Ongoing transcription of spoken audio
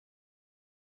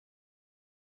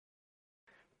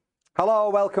Hello,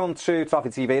 welcome to Trophy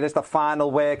TV. It is the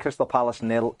final way. Crystal Palace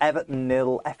 0, Everton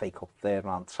 0, FA Cup third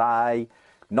round tie.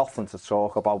 Nothing to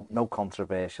talk about, no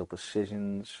controversial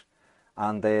decisions.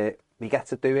 And we get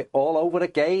to do it all over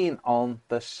again on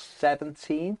the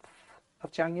 17th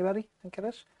of January, I think it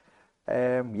is.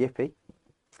 Yippee.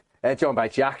 Joined by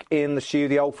Jack in the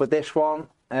studio for this one.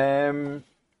 Get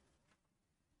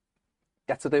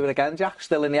to do it again, Jack.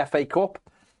 Still in the FA Cup.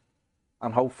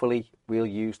 And hopefully we'll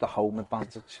use the home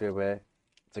advantage to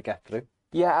get through.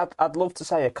 Yeah, I'd love to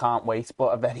say I can't wait, but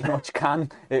I very much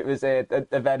can. It was a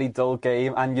very dull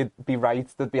game, and you'd be right,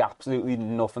 there'd be absolutely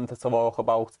nothing to talk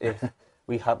about if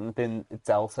we hadn't been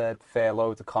dealt a fair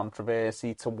load of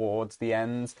controversy towards the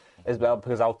end as well,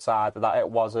 because outside of that, it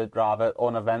was a rather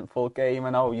uneventful game.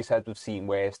 I know you said we've seen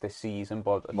worse this season,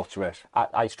 but much worse.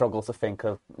 I struggle to think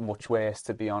of much worse,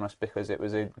 to be honest, because it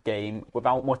was a game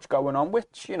without much going on,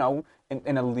 which, you know,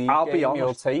 in a league game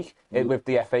you'll take. With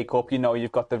the FA Cup, you know,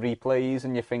 you've got the replays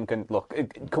and you're thinking, look,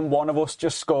 can one of us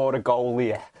just score a goal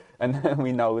here? And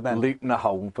we know then. Luton at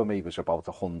home for me was about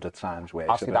 100 times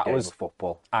worse than a game of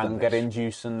football.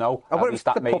 Anger-inducing, though. At least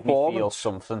that made me feel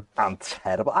something. And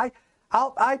terrible.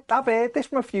 I've heard this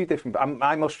from a few different...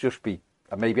 I must just be...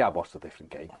 Maybe I watched a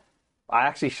different game. I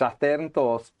actually sat there and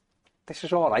thought, this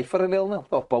is all right for a 0-0. I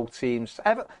thought both teams...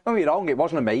 Don't get me wrong, it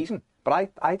wasn't amazing. But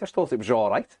I just thought it was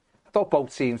all right. I thought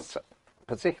both teams,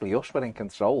 particularly us, were in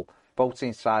control. Both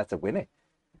teams tried to win it.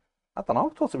 I don't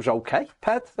know, I thought it was okay.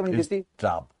 Ped, I mean, it was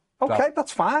drab. Okay, drab.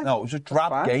 That's fine. No, it was a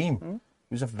drab game. Mm. It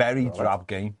was a very drab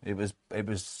game. It was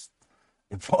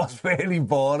really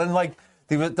boring. Like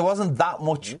there wasn't that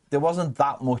much. There wasn't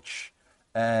that much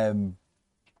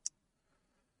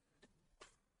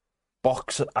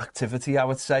box activity, I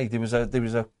would say. It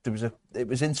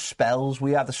was in spells.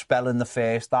 We had a spell in the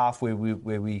first half where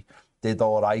we did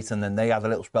all right, and then they had a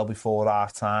little spell before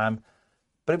half time.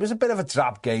 But it was a bit of a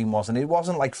drab game, wasn't it? It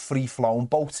wasn't like free flowing.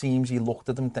 Both teams, you looked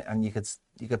at them and you could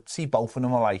see both of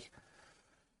them were like,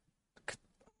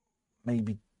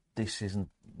 maybe this isn't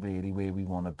really where we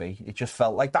want to be. It just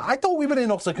felt like that. I thought we were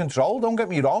in utter control. Don't get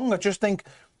me wrong. I just think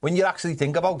when you actually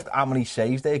think about how many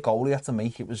saves their goalie had to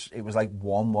make, it was like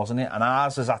one, wasn't it? And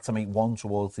ours has had to make one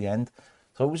towards the end.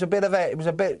 So it was a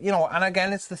bit, you know. And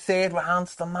again, it's the third round.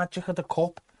 It's the magic of the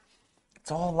cup.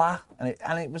 It's all that,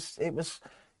 and it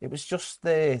was just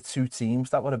the two teams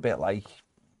that were a bit like,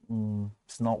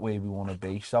 it's not where we want to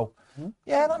be. So,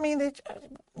 yeah, I mean,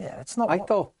 it's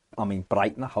not. I mean,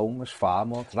 Brighton at home was far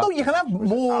more. No, you can have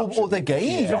more other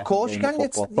games, of course you can.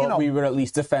 But we were at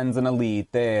least defending a lead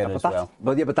there as well.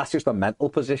 But that's just a mental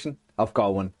position of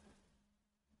going,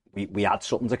 we had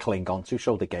something to cling on to,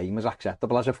 so the game was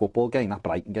acceptable as a football game. That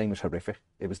Brighton game was horrific.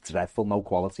 It was dreadful, no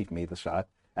quality from either side.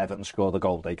 Everton scored a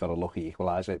goal, they got a lucky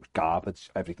equaliser. It was garbage,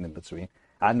 everything in between.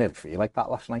 I didn't feel like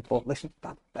that last night, but listen,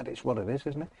 that is what it is,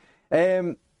 isn't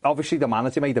it? Obviously, the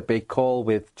manager made a big call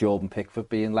with Jordan Pickford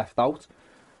being left out.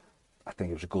 I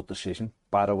think it was a good decision,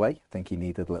 by the way. I think he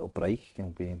needed a little break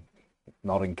and being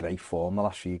not in great form the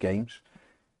last few games.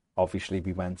 Obviously,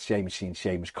 we seen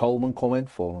Seamus Coleman come in,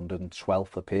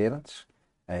 412th appearance.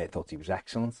 I thought he was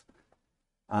excellent.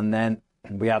 And then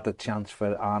we had the chance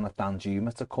for Arne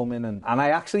Danjuma to come in. And I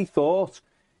actually thought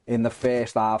in the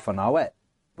first half an hour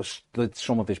was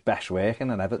some of his best work in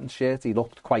an Everton shirt. He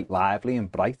looked quite lively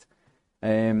and bright.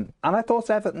 And I thought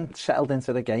Everton settled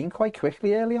into the game quite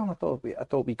quickly early on. I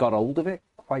thought we got hold of it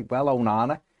quite well.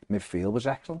 Onana, midfield was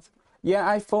excellent. Yeah,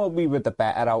 I thought we were the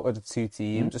better out of the two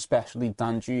teams, especially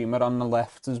Danjuma on the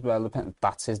left as well.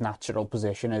 That's his natural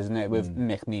position, isn't it? With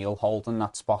McNeil holding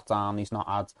that spot down, he's not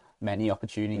had many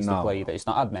opportunities to play there. He's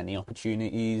not had many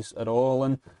opportunities at all,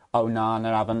 and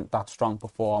Onana having that strong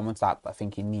performance that I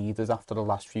think he needed after the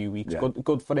last few weeks. Yeah.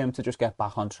 Good for him to just get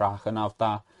back on track and have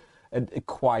that a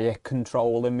quiet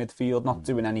control in midfield, not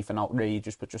doing anything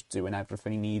outrageous, but just doing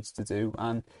everything he needs to do.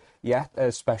 And yeah,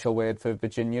 a special word for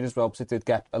Virginia as well, because it did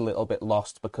get a little bit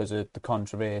lost because of the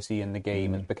controversy in the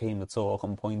game. It became the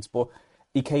talking points, but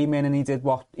he came in and he did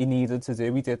what he needed to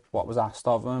do. He did what was asked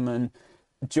of him, and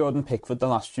Jordan Pickford the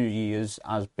last few years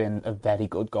has been a very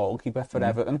good goalkeeper for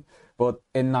Everton, but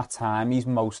in that time he's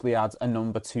mostly had a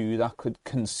number two that could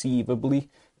conceivably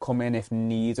come in if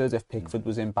needed, if Pickford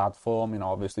was in bad form. You know,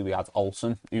 obviously we had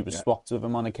Olsen, who was swapped with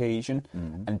him on occasion,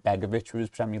 and Begovic with his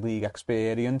Premier League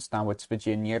experience. Now it's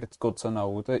Virginia. It's good to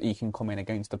know that he can come in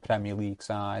against the Premier League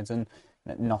sides and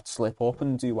not slip up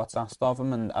and do what's asked of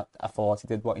him, and I thought he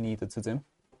did what he needed to do.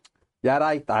 Yeah,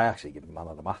 I actually give him man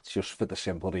of the match just for the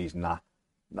simple reason that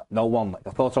no one, I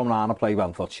thought Onana played well,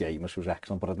 I thought Seamus was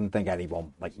excellent, but I didn't think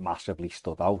anyone like massively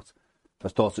stood out. I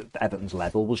thought Everton's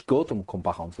level was good, and we'll come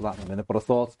back onto that in a minute, but I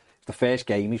thought it's the first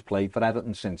game he's played for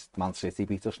Everton since Man City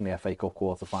beat us in the FA Cup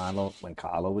quarter-final when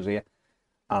Carlo was here.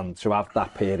 And to have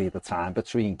that period of time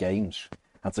between games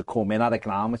and to come in at a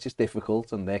ground which is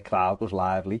difficult and their crowd was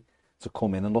lively, to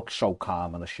come in and look so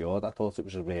calm and assured, I thought it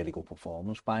was a really good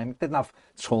performance by him. He didn't have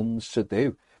tons to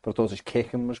do, but I thought his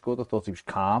kicking was good. I thought he was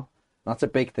calm. That's a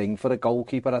big thing for a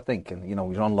goalkeeper, I think. And, you know, he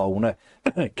was on loan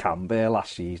at Canberra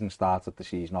last season, started the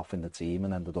season off in the team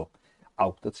and ended up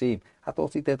out the team. I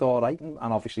thought he did all right and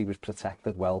obviously was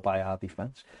protected well by our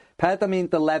defence. Ped, I mean,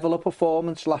 the level of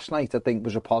performance last night, I think,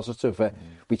 was a positive.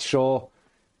 We saw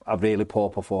a really poor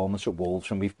performance at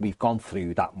Wolves, and we've gone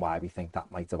through that and why we think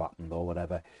that might have happened or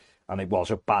whatever. And it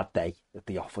was a bad day at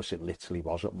the office. It literally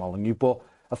was at Molineux. But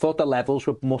I thought the levels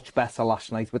were much better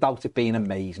last night without it being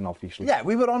amazing, obviously. Yeah,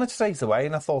 we were on it straight away,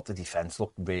 and I thought the defence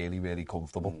looked really, really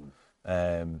comfortable.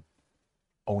 Onana,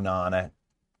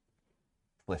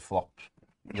 flip-flops.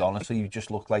 Honestly, he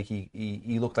just looked like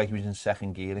he looked like he was in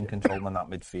second gear and controlling that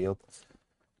midfield.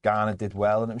 Garner did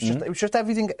well, and it was just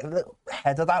everything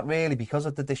ahead of that, really, because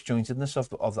of the disjointedness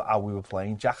of how we were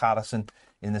playing. Jack Harrison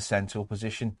in the central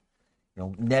position, you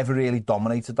know, never really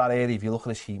dominated that area. If you look at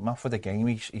his heat map for the game,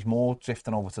 he's more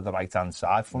drifting over to the right-hand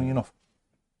side, funny enough.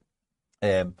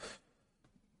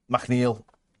 McNeil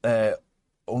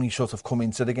only sort of come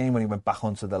into the game when he went back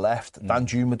onto the left.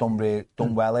 Danjuma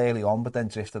done well early on, but then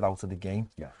drifted out of the game.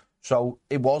 Yeah. So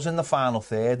it was in the final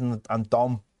third, and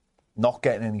Dom not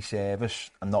getting any service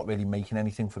and not really making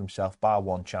anything for himself, bar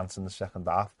one chance in the second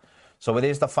half. So it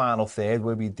is the final third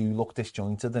where we do look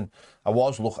disjointed, and I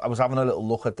was having a little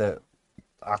look at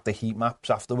the heat maps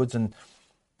afterwards, and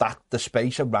that the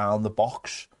space around the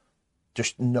box,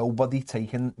 just nobody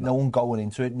taking, no one going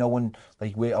into it, no one,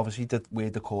 like, where obviously where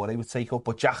Decore would take up,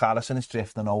 but Jack Harrison is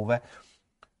drifting over,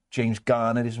 James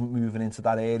Garner isn't moving into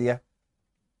that area,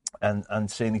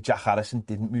 and certainly Jack Harrison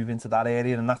didn't move into that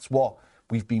area, and that's what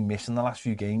we've been missing the last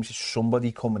few games, is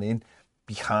somebody coming in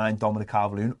behind Dominic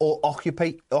Calvert-Lewin or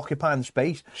occupying the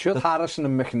space. Should Harrison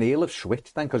and McNeil have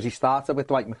switched then? Because he started with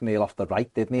Dwight McNeil off the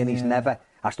right, didn't he? And he's never,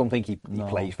 I just don't think he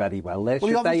plays very well there.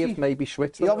 Should they have maybe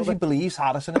switched? He obviously believes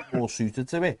Harrison is more suited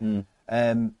to it.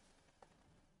 I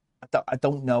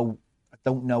don't know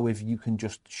if you can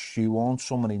just shoehorn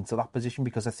someone into that position,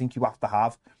 because I think you have to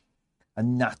have a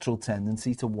natural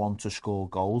tendency to want to score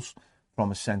goals from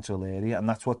a central area, and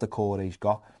that's what the Decore's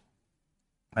got.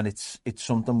 And it's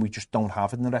something we just don't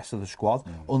have in the rest of the squad,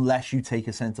 unless you take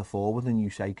a centre forward and you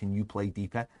say, can you play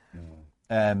deeper?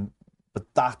 But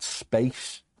that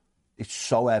space, it's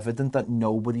so evident that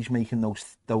nobody's making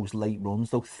those late runs,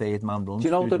 those third man runs. Do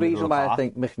you know the reason why I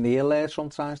think McNeil there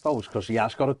sometimes, though, is because he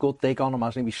has got a good dig on him,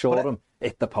 hasn't he? We saw him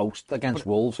hit the post against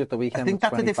Wolves at the weekend. I think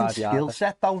that's a different skill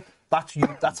set, though.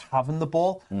 That's having the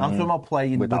ball. I'm talking about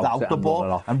playing without the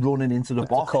ball and running into the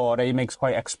box. Decore, he makes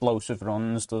quite explosive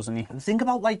runs, doesn't he? Think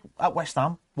about, like, at West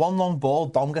Ham, one long ball,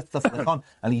 Dom gets the flick on,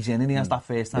 and he's in and he has that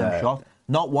first time shot.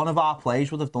 Not one of our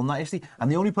players would have done that, yesterday.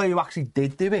 And the only player who actually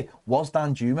did do it was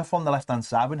Danjuma from the left-hand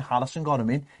side when Harrison got him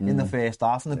in the first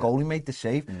half, and the goalie made the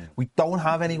save. We don't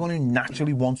have anyone who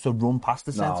naturally wants to run past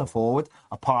the centre forward,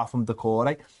 apart from Decore.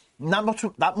 And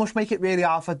that must make it really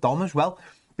hard for Dom as well.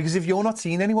 Because if you're not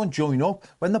seeing anyone join up,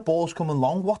 when the ball's coming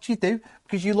long, what do you do?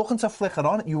 Because you're looking to flicker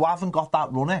on, you haven't got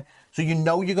that runner. So you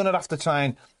know you're going to have to try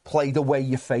and play the way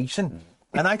you're facing.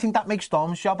 And I think that makes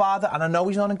Dom's job harder. And I know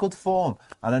he's not in good form.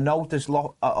 And I know there's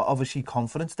obviously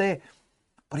confidence there.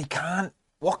 But he can't.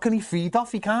 What can he feed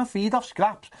off? He can't feed off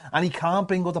scraps. And he can't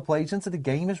bring other players into the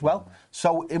game as well.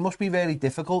 So it must be very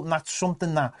difficult. And that's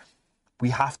something that we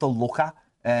have to look at.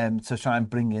 To try and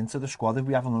bring into the squad if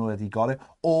we haven't already got it,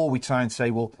 or we try and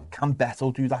say, well, can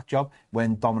Beto do that job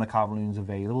when Dominic Calvert-Lewin's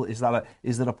available? Is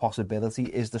there a possibility?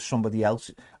 Is there somebody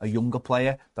else, a younger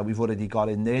player that we've already got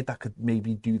in there that could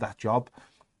maybe do that job?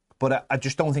 But I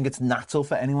just don't think it's natural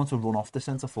for anyone to run off the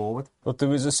centre forward. But there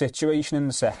was a situation in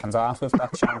the second half with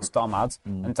that chance Dom had,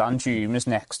 and Danjuma's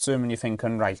next to him, and you're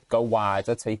thinking, right, go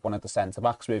wider, take one of the centre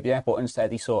backs with you. But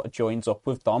instead, he sort of joins up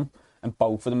with Dom. And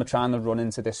both of them are trying to run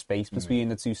into this space between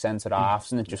the two centre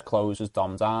halves, and it just closes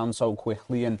Dom down so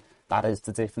quickly. And that is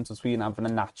the difference between having a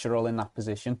natural in that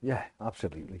position. Yeah,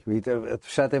 absolutely. I've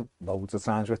said it loads of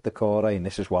times with Decore, and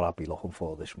this is what I'll be looking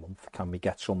for this month. Can we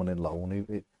get someone on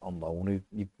loan who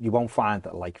you won't find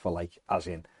that like for like, as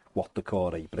in what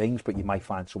Decore brings, but you might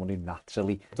find someone who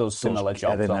naturally does similar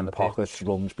jobs in the pockets, pitch.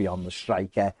 Runs beyond the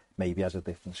striker, maybe has a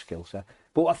different skill set.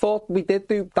 But I thought we did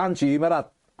do Danjuma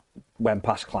went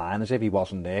past Klein as if he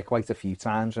wasn't there quite a few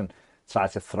times and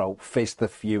tried to fist a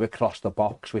few across the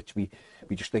box, which we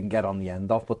just didn't get on the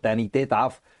end of. But then he did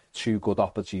have two good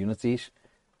opportunities.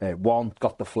 One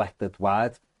got deflected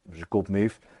wide. It was a good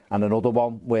move. And another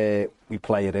one where we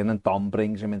play it in and Dom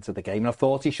brings him into the game. And I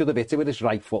thought he should have hit it with his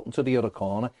right foot into the other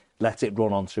corner, let it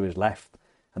run onto his left.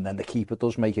 And then the keeper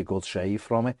does make a good save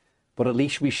from it. But at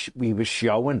least we were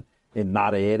showing in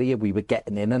that area, we were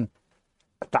getting in, and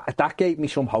that gave me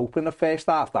some hope in the first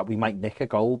half that we might nick a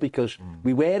goal, because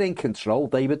we were in control.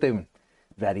 They were doing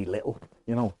very little.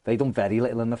 You know, they done very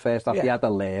little in the first half. They had a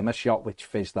Lerma shot which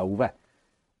fizzed over.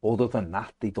 Other than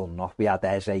that, they done nothing. We had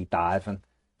Eze diving,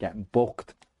 getting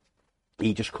booked.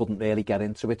 He just couldn't really get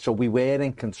into it. So we were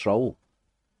in control.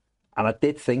 And I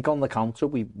did think on the counter,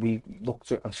 we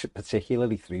looked at,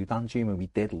 particularly through Danjuma, we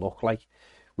did look like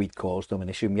we'd caused them an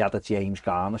issue. We had a James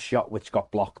Garner shot which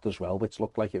got blocked as well, which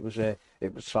looked like it was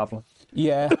travelling.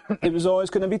 Yeah, it was always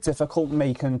going to be difficult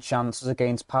making chances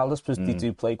against Palace, because they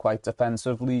do play quite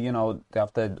defensively. You know, they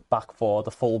have the back four,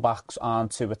 the full backs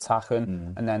aren't too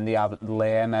attacking, and then they have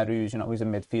Lerma, who's, you know, he's a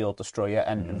midfield destroyer,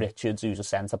 and Richards, who's a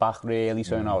centre back really.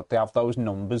 So you know, they have those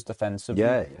numbers defensively.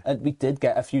 Yeah. And we did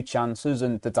get a few chances,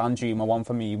 and the Danjuma one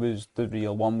for me was the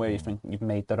real one where you think you've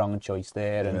made the wrong choice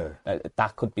there, and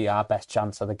that could be our best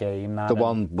chance of the game. The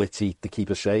one Whitty, the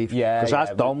keeper saved. Yeah, because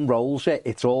as Dom rolls it,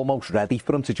 it's almost ready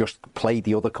for him to just play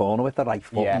the other corner with the right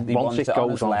foot. Yeah, and once it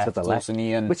goes onto the left,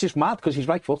 which is mad because he's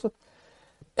right-footed.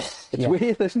 It's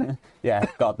weird, isn't it? Yeah,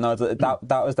 God, no, that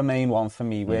was the main one for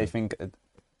me, where I think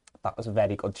that was a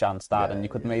very good chance, and you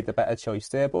could have made the better choice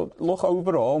there. But look,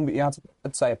 overall, we had,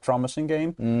 I'd say, a promising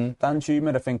game.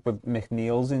 Danjuma, I think, with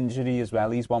McNeil's injury as well,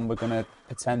 he's one we're going to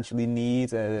potentially need.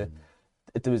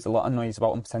 There was a lot of noise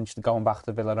about him potentially going back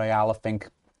to Villarreal. I think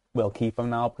we'll keep him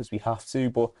now because we have to,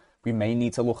 but we may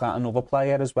need to look at another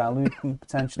player as well who can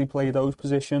potentially play those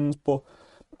positions. But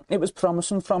it was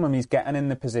promising from him. He's getting in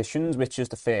the positions, which is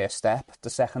the first step. The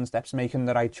second step's making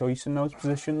the right choice in those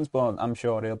positions, but I'm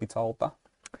sure he'll be told that.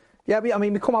 Yeah, I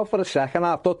mean, we come out for the second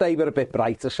half. Thought they were a bit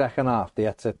brighter second half. They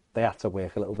had to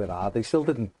work a little bit hard. They still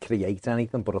didn't create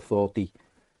anything, but I thought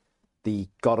they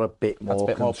got a bit more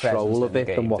control of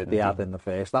it than what they had in the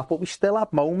first half. But we still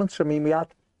had moments. I mean,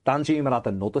 Danjuma had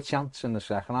another chance in the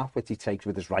second half, which he takes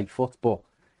with his right foot, but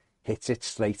hits it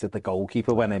straight at the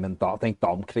goalkeeper when him and I think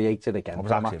Dom created again. It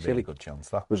was actually a really good chance,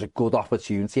 that. It was a good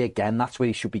opportunity. Again, that's where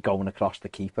he should be going across the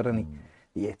keeper, and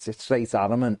he hits it straight at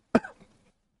him, and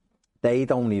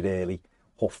they'd only really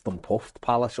huffed and puffed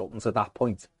Palace up until that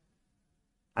point.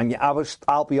 And yeah,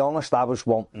 I'll be honest, I was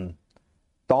wanting...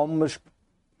 Dom was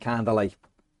kind of like...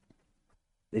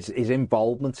 His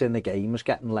involvement in the game was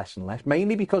getting less and less,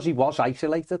 mainly because he was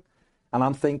isolated. And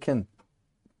I'm thinking,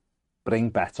 bring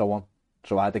better one.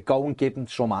 So either go and give him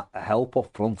some help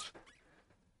up front,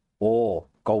 or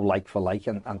go like for like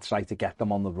and try to get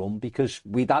them on the run. Because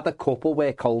we'd had a couple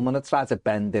where Coleman had tried to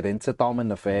bend it into Dom in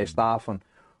the first half, and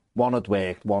one had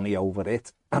worked, one he over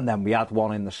it. And then we had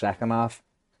one in the second half.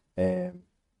 Again,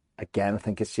 I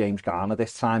think it's James Garner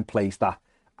this time, plays that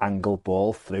angle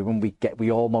ball through, and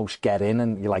we almost get in,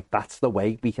 and you're like, that's the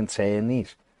way we can turn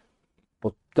these.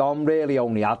 But Dom really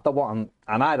only had the one,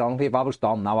 and I don't think if I was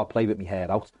Dom now, I'd play with my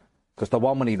hair out, because the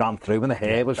one when he ran through and the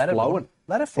hair was flowing,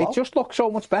 let it flow. It just looked so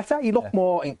much better. He looked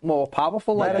more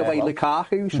powerful, like the way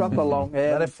Lukaku shot the long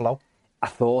hair. Let it flow. I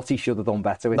thought he should have done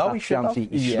better with that chance.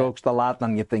 He shrugs the lad,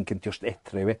 and you're thinking, just hit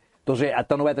through it. Does it? I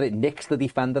don't know whether it nicks the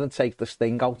defender and takes the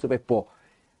sting out of it, but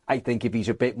I think if he's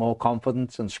a bit more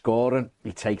confident and scoring,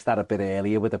 he takes that a bit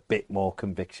earlier with a bit more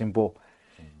conviction, but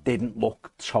didn't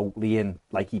look totally in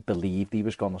like he believed he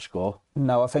was going to score.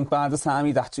 No, I think by the time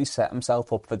he'd actually set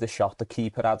himself up for the shot, the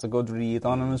keeper had a good read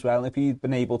on him as well. If he'd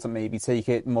been able to maybe take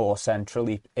it more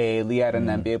centrally earlier and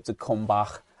then be able to come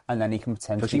back, and then he can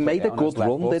potentially... Because he made a good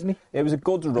run, didn't he? It was a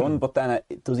good run, but then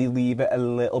does he leave it a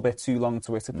little bit too long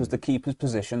to it? Because the keeper's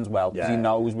positions well, because he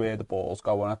knows where the ball's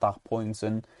going at that point,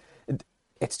 and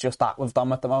it's just that with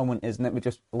Dom at the moment, isn't it? We're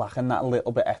just lacking that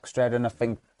little bit extra, and I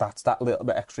think that's that little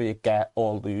bit extra you get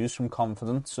or lose from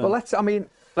confidence. Well,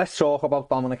 let's talk about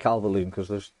Dominic Calvert-Lewin, because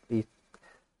there's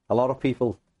a lot of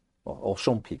people, or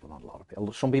some people, not a lot of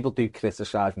people, some people do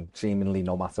criticise him seemingly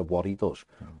no matter what he does.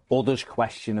 Others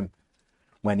question him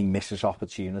when he misses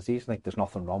opportunities. I think there's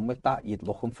nothing wrong with that. You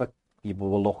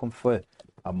were looking for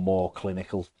a more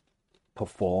clinical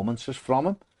performances from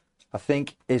him. I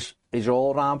think his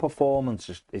all-round performance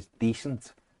is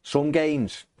decent. Some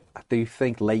games, I do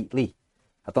think lately,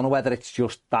 I don't know whether it's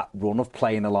just that run of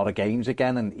playing a lot of games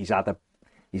again, and he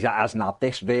hasn't had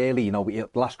this really. You know, the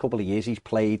last couple of years he's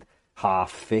played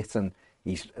half fit, and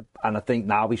I think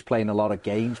now he's playing a lot of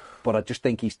games, but I just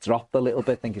think he's dropped a little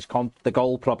bit. I think the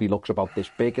goal probably looks about this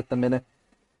big at the minute.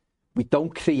 We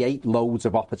don't create loads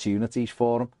of opportunities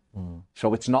for him.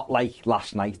 So it's not like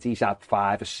last night he's had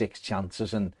 5 or 6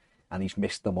 chances and he's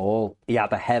missed them all. He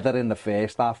had a header in the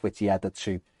first half, which he headed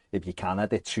to, if you can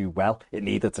head it too well, it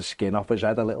needed to skin off his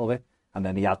head a little bit. And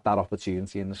then he had that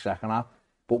opportunity in the second half.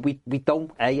 But we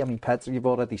don't, I mean, Pedro, you've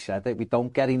already said it, we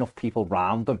don't get enough people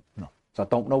round him. No. So I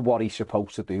don't know what he's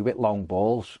supposed to do with long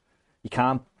balls. You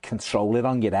can't control it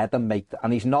on your head and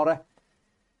and he's not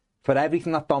for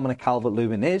everything that Dominic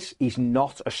Calvert-Lewin is, he's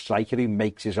not a striker who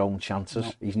makes his own chances.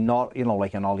 No. He's not,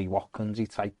 like an Ollie Watkins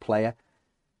type player.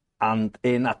 And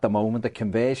at the moment, the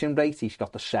conversion rate, he's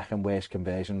got the second worst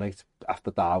conversion rate after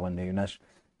Darwin Núñez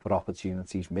for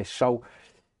opportunities missed. So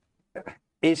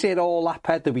is it all that,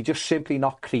 Ped? Do we just simply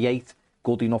not create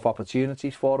good enough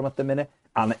opportunities for him at the minute?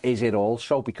 And is it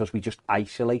also because we just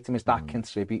isolate him? Is that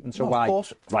contributing to why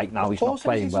right now he's not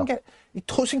playing well? He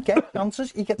doesn't get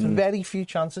chances. He gets very few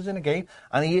chances in a game.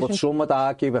 But some would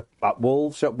argue that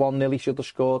Wolves at 1-0 he should have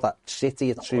scored, that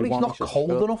City at 2-1 he's not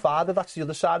cold enough either. That's the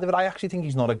other side of it. I actually think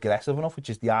he's not aggressive enough, which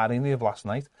is the irony of last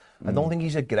night. I don't think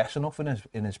he's aggressive enough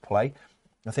in his play.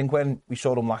 I think when we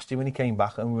saw him last year when he came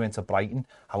back and we went to Brighton,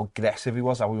 how aggressive he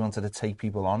was, how he wanted to take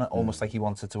people on it, almost like he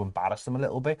wanted to embarrass them a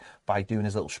little bit by doing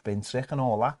his little spin trick and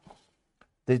all that.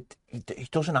 He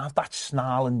doesn't have that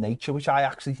snarling nature, which I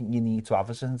actually think you need to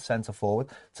have as a centre forward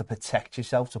to protect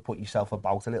yourself, to put yourself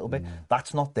about a little bit.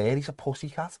 That's not there. He's a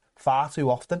pussycat far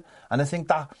too often. And I think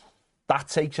that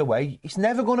takes away. He's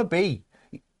never going to be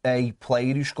a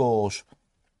player who scores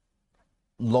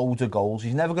loads of goals.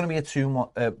 He's never going to be a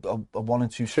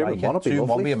 1-2 striker.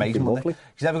 2-1 would be amazing, wouldn't it?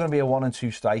 He's never going to be a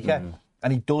 1-2 striker.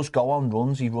 And he does go on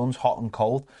runs. He runs hot and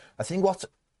cold. I think what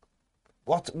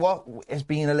has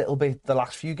been a little bit the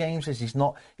last few games is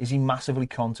he massively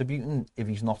contributing if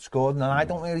he's not scored? And I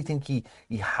don't really think he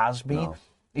has been. No.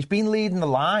 He's been leading the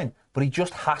line, but he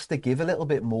just has to give a little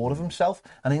bit more of himself.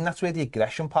 And I think that's where the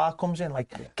aggression part comes in.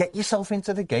 Get yourself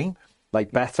into the game.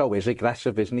 Like Beto is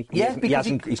aggressive, isn't he? Yeah,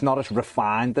 he's not as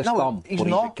refined as Dom, but he's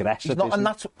aggressive. He's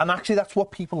not, and actually that's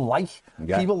what people like.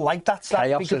 Yeah. People like that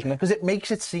stuff because it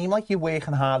makes it seem like you're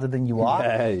working harder than you are.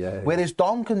 Whereas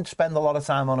Dom can spend a lot of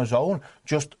time on his own,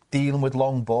 just dealing with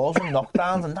long balls and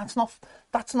knockdowns, and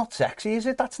that's not sexy, is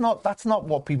it? That's not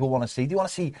what people want to see. Do you want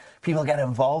to see people get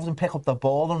involved and pick up the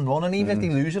ball and run? And even if they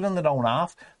lose it in their own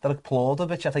half, they'll applaud it,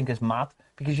 which I think is mad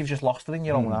because you've just lost it in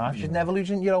your own half. You should never lose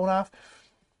it in your own half.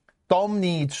 Dom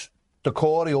needs to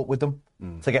Corey up with them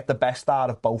to get the best out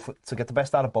of both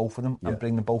of them and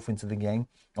bring them both into the game.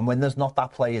 And when there's not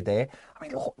that player there, I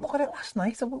mean, look at it last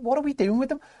night. What are we doing with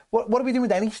them? What are we doing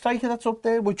with any striker that's up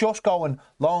there? We're just going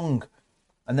long,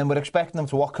 and then we're expecting them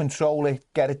to control it,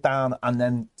 get it down, and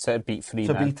then to beat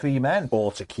three men,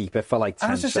 or to keep it for like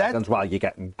 10 seconds while you're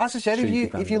getting. As I said,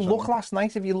 if you look last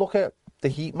night, if you look at the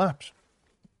heat maps,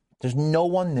 there's no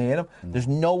one near them. There's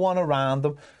no one around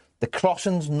them. The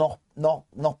crossing's not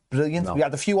brilliant. No. We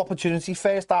had a few opportunities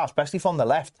first half, especially from the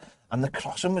left, and the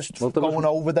crossing was going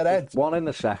over their head. One in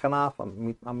the second half,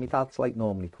 and my dad's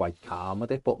normally quite calm with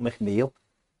it, but McNeil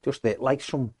just hit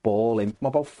some ball in from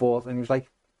about fourth, and he was like,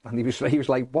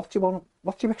 what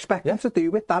do you expect him to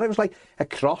do with that? It was like a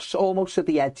cross almost at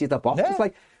the edge of the box. Yeah. It's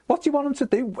like, what do you want him to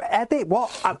do? Edit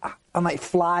what? And it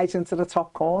flies into the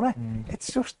top corner.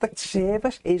 It's just the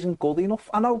service isn't good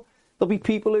enough. I know. There'll be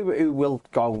people who will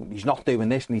go, he's not doing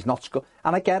this and he's not scoring.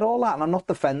 And I get all that and I'm not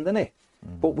defending it.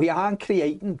 But we aren't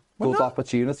creating good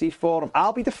opportunities for him.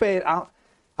 I'll be the fair.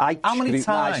 I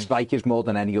scrutinise strikers more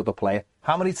than any other player.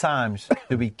 How many times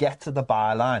do we get to the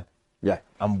byline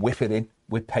and whip it in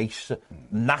with pace?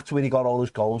 And that's where he got all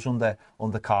his goals under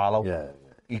Carlo. Yeah.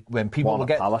 When people were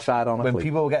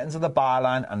getting to the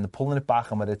byline and they're pulling it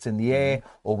back, and whether it's in the air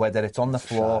or whether it's on the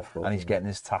floor, and he's getting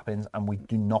his tap-ins, and we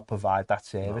do not provide that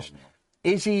service. No.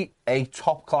 Is he a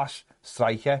top-class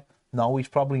striker? No, he's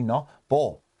probably not.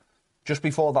 But just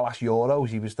before the last Euros,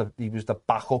 he was the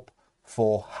backup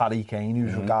for Harry Kane,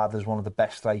 who's regarded as one of the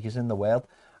best strikers in the world.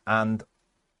 And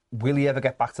will he ever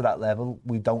get back to that level?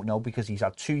 We don't know, because he's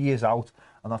had 2 years out,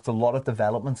 and that's a lot of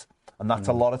development. And that's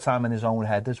a lot of time in his own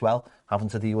head as well, having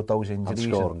to deal with those injuries.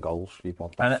 And scoring goals.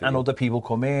 And other people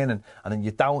come in, and then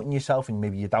you're doubting yourself, and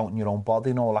maybe you're doubting your own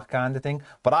body and all that kind of thing.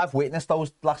 But I've witnessed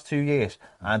those last 2 years,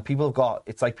 and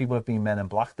it's like people have been Men in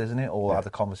Black, isn't it? Or had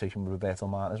a conversation with Roberto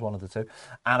Martinez, one of the two.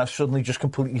 And I've suddenly just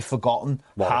completely forgotten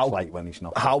how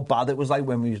bad it was like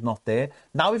when he was not there.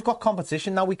 Now we've got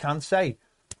competition, now we can say,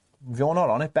 if you're not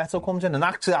on it, Beto comes in. And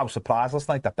actually, I was surprised last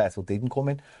night that Beto didn't come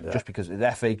in, just because of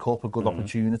the FA Cup, a good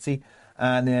opportunity.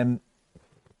 And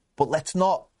but let's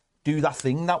not do that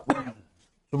thing that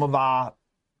some of our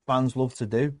fans love to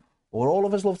do, or all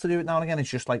of us love to do it now and again. It's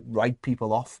just write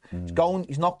people off.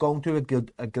 He's not going through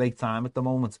a great time at the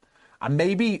moment, And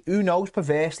maybe, who knows,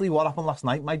 perversely, what happened last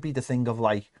night might be the thing of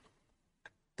like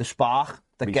the spark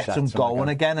that gets them going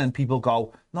again, and people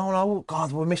go, no,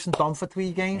 God, we're missing Dom for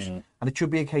 3 games, and it should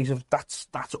be a case of that's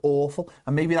awful,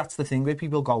 and maybe that's the thing where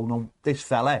people go, no, this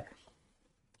fella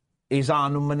is our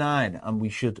number 9, and we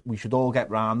should all get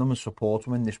round them and support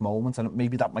him in this moment, and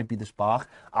maybe that might be the spark.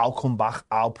 I'll come back,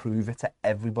 I'll prove it to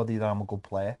everybody that I'm a good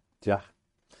player. Jack?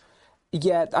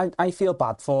 Yeah, I feel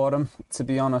bad for him, to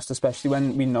be honest, especially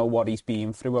when we know what he's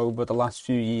been through over the last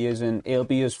few years, and he'll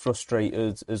be as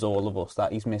frustrated as all of us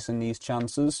that he's missing these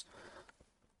chances.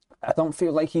 I don't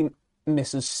feel like he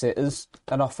misses sitters,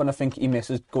 and often I think he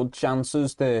misses good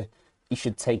chances that he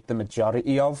should take the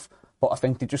majority of, but I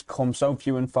think they just come so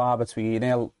few and far between.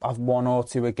 He'll have 1 or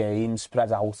 2 a game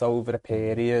spread out over a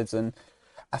period, and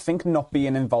I think not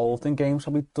being involved in games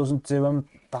probably doesn't do him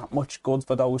that much good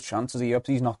for those chances.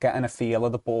 He's not getting a feel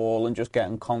of the ball and just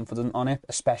getting confident on it,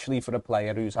 especially for a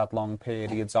player who's had long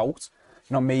periods out.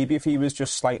 You know, maybe if he was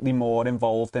just slightly more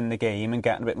involved in the game and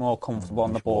getting a bit more comfortable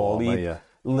on the ball, a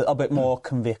little bit more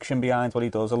conviction behind what he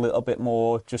does, a little bit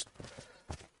more just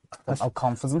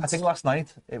confidence. I think last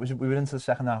night we were into the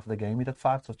second half of the game. He had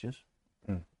 5 touches.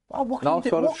 Well, what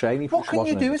can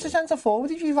you do as a centre forward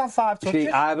if you've had 5 touches? See,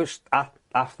 I was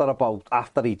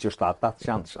after he just had that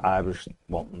chance, I was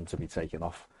wanting to be taken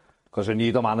off because I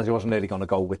knew the manager wasn't really going to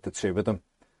go with the 2 of them.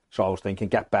 So I was thinking,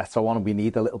 get Beto on, and we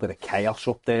need a little bit of chaos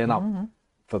up there now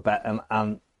for Beto.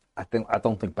 And I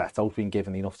don't think Beto's been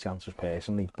given enough chances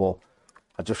personally, but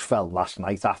I just felt last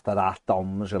night after that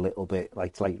Dom was a little bit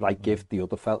like give the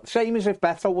other felt same as if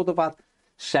Beto would have had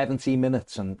 70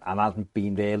 minutes and hadn't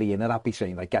been really in it. I'd be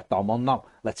saying, like, get Dom on now.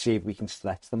 Let's see if we can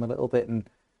stretch them a little bit. And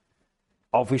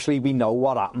obviously we know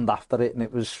what happened after it, and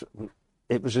it was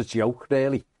a joke,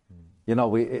 really. You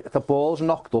know, the ball's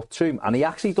knocked up to him, and he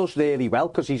actually does really well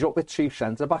because he's up with 2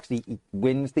 centre-backs. He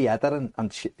wins the header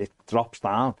and it drops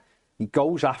down. He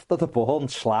goes after the ball and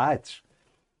slides.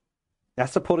 He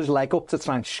has to put his leg up to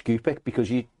try and scoop it because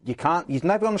you can't. He's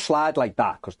never going to slide like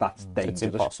that because that's dangerous.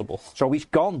 It's impossible. So he's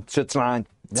gone to try and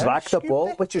drag the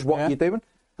ball, which is what you're doing.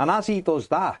 And as he does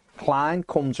that, Klein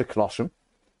comes across him,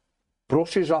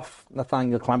 brushes off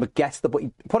Nathaniel Klein, but gets the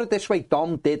ball. Put it this way,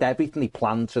 Dom did everything he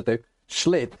planned to do.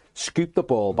 Slid, scooped the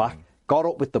ball back, got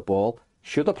up with the ball.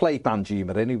 Should have played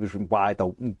Danjuma in. He was wide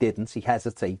open. He didn't. He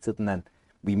hesitated, and then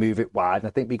we move it wide. And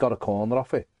I think we got a corner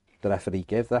off it. The referee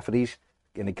gave. The referee's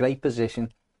in a great position,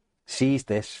 sees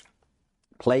this,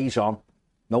 plays on,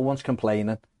 no one's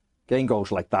complaining, game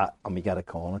goes like that, and we get a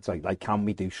corner. It's like can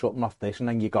we do something off this? And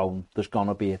then you go, there's going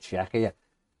to be a check here,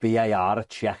 VAR, a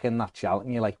check in that challenge,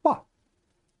 and you're like, what?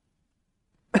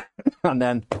 And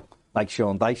then, like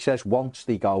Sean Dyche says, once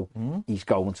they go, he's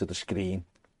going to the screen.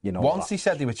 You know, once he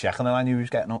said they were checking, and I knew he was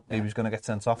getting up, he was going to get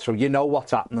sent off. So you know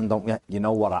what's happening, don't you? You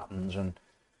know what happens, and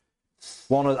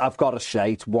I've got to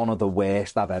say, it's one of the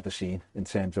worst I've ever seen in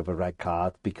terms of a red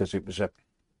card, because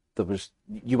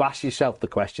you ask yourself the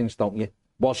questions, don't you?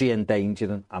 Was he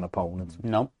endangering an opponent?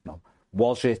 No.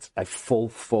 Was it a full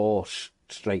force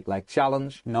straight leg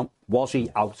challenge? No. Was he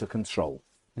out of control?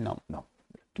 No.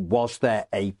 Was there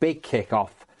a big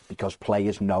kick-off because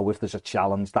players know if there's a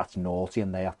challenge that's naughty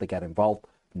and they have to get involved?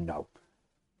 No.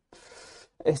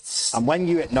 And when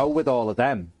you know with all of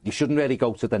them, you shouldn't really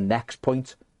go to the next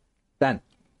point. Then,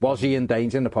 was he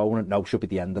endangering the opponent? No, should be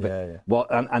the end of it. Yeah.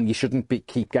 And you shouldn't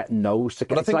keep getting no's.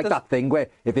 It's like that thing where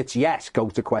if it's yes, go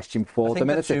to question 4. The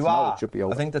minute it's no, it should be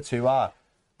over. I think the 2 are,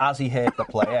 has he hurt the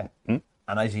player and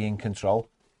is he in control?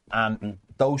 And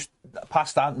those,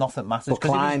 past that, nothing matters. But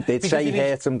Klein did say he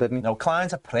hurt him, didn't he? No,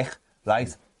 Klein's a prick,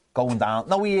 right? Going down.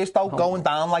 No, he is, though, going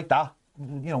down like that.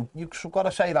 You know, you've got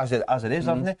to say it as it is,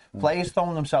 haven't you? Players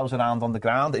throwing themselves around on the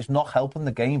ground, it's not helping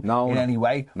the game in any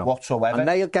way whatsoever. And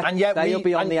they'll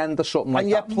be on the end of something like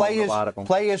that. And yet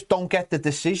players don't get the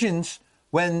decisions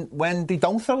when they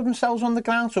don't throw themselves on the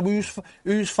ground. So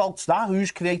whose fault's that? Who's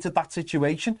created that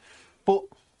situation? But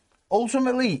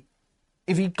ultimately,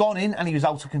 if he'd gone in and he was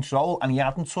out of control and he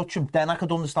hadn't touched him, then I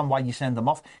could understand why you send him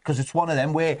off, because it's one of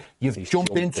them where you've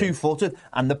jumped in 2-footed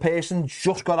and the person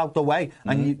just got out the way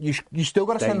and you still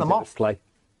got to send them off. Play.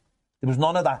 There was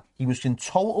none of that. He was in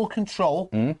total control.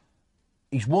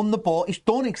 He's won the ball. He's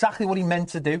done exactly what he meant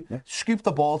to do. Yeah. Scoop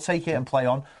the ball, take it and play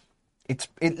on. It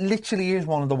literally is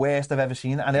one of the worst I've ever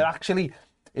seen. And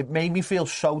it made me feel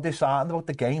so disheartened about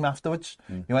the game afterwards.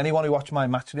 You know, anyone who watched my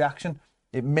match reaction,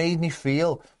 it made me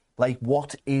feel like,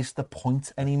 what is the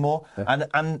point anymore? Yeah.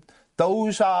 And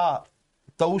those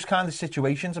kind of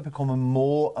situations are becoming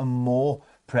more and more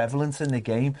prevalent in the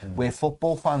game, where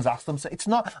football fans ask them. It's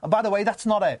not. And by the way, that's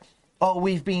not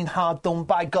we've been hard done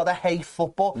by, gotta hate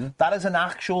football. That is an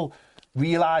actual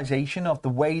realisation of the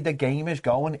way the game is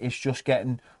going is just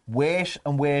getting worse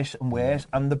and worse and worse.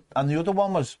 And the other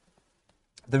one was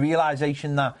the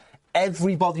realisation that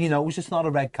everybody knows it's not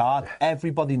a red card.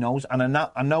 Everybody knows. And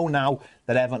I know now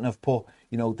that Everton have put,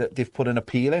 that they've put an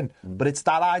appeal in. But it's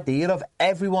that idea of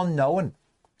everyone knowing,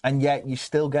 and yet you're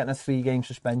still getting a 3-game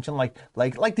suspension. Like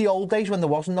the old days when there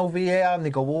wasn't no VAR and they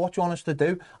go, well, what do you want us to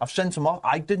do? I've sent them off.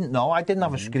 I didn't know. I didn't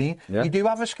have a screen. Yeah. You do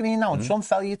have a screen now. And some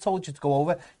fella you told you to go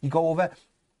over. You go over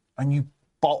and you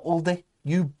bottled it.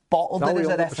 You bottled it as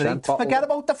a referee. Forget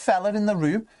about the fella in the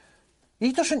room.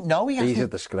 He doesn't know. He's a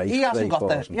disgrace. He hasn't got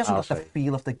the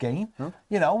feel of the game. Huh?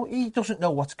 He doesn't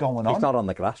know what's going on. He's not on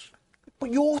the grass.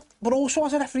 But also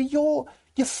as a referee, you're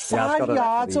 5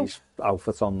 yards away.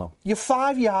 Outfit on though. You're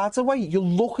 5 yards away. You're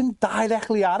looking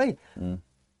directly at it.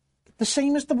 The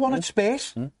same as the one at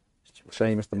Spurs.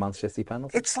 Same as the Man City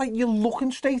penalty. It's like you're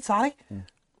looking straight at it.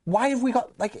 Why have we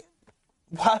got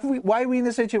Why are we in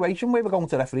a situation where we're going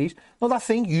to referees? No, that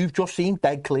thing you've just seen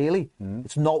dead clearly.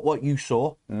 It's not what you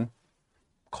saw.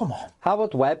 Come on.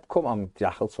 Howard Webb come on.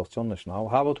 Jack will touch on this now.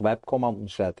 Howard Webb come out and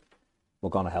said, "We're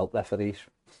going to help referees.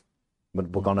 We're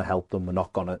going to help them. We're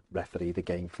not going to referee the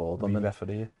game for them."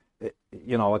 Referee.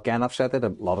 Again, I've said it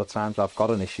a lot of times. I've got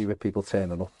an issue with people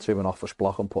turning up to an office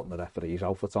block and putting the referee's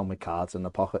outfit on with cards in the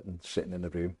pocket and sitting in the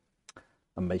room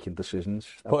and making decisions.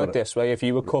 Put it this way, if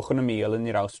you were cooking a meal in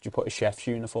your house, would you put a chef's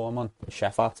uniform on? A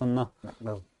chef hat on that?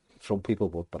 Well, some people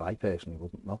would, but I personally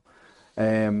wouldn't, no.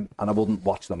 And I wouldn't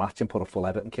watch the match and put a full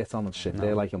Everton kit on and sit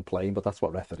there like I'm playing, but that's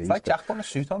what referees It's like Jack putting a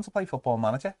suit on to play Football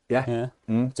Manager. Yeah.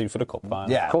 Do for the cup final.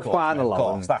 Yeah, cup final. Of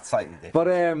course, that's slightly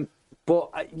different.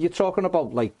 But you're talking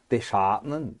about like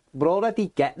disheartening. We're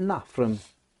already getting that from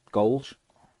goals.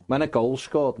 When a goal's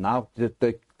scored now,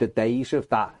 the days of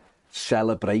that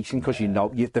celebration, because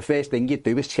the first thing you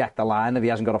do is check the line. If he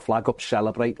hasn't got a flag up,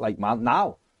 celebrate like man.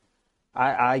 Now,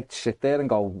 I sit there and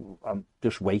go,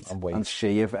 just wait and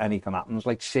see if anything happens.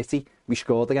 Like City, we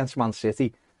scored against Man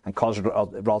City, and because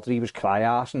Rodri was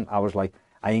cry-arsing, I was like,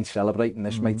 I ain't celebrating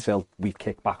this, mate, till we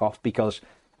kick back off, because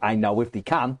I know if they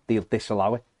can, they'll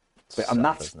disallow it. And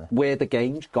that's where the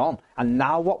game's gone. And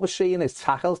now what we're seeing is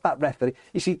tackles that referee.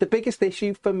 You see, the biggest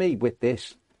issue for me with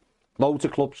this, loads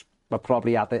of clubs are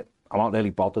probably at it. I'm not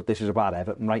really bothered. This is about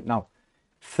Everton right now.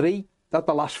 3 of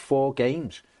the last 4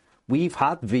 games, we've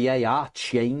had VAR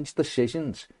change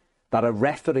decisions that a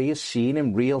referee has seen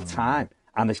in real time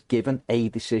and has given a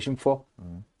decision for.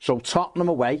 So Tottenham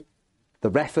away, the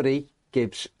referee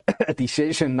gives a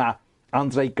decision that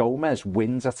Andre Gomez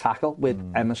wins a tackle with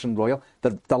Emerson Royal.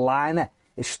 The liner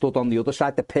is stood on the other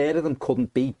side. The pair of them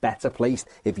couldn't be better placed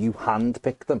if you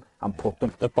hand-picked them and put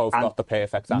them. They've both got the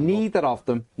perfect angle. Neither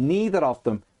of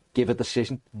them give a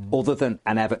decision other than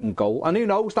an Everton goal. And who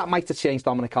knows, that might have changed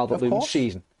Dominic Calvert-Lewin's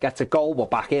season. Gets a goal, we're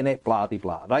back in it,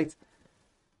 blah-de-blah, right?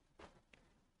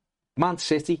 Man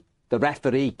City, the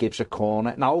referee gives a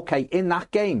corner. Now, OK, in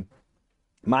that game,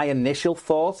 my initial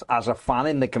thought as a fan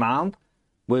in the ground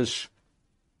was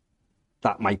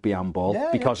that might be handball,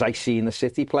 because I seen the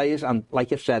City players, and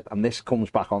like I said, and this comes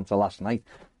back onto last night,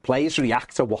 players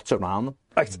react to what's around them.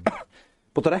 Right?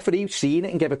 But the referee's seen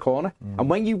it and gave a corner. And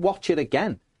when you watch it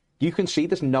again, you can see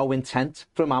there's no intent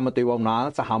from Amadou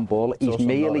Onana to handball. He's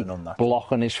merely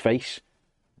blocking his face.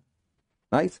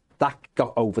 Right? That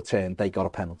got overturned. They got a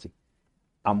penalty.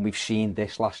 And we've seen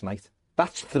this last night.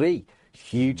 That's 3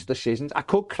 huge decisions. I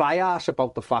could cry arse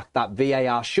about the fact that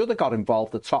VAR should have got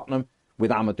involved at Tottenham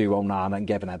with Amadou Onana and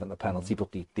given Everton a penalty,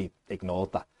 but they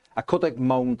ignored that. I could have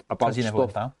moaned about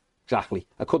stuff. Exactly.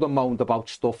 I could have moaned about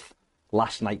stuff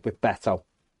last night with Beto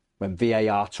when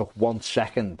VAR took 1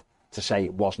 second to say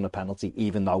it wasn't a penalty,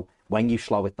 even though when you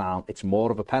slow it down, it's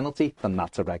more of a penalty than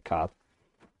that's a red card.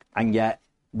 And yet,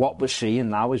 what we're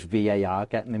seeing now is VAR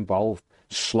getting involved,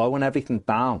 slowing everything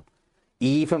down,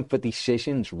 even for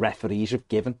decisions referees have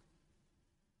given,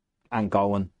 and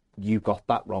going, you got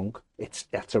that wrong.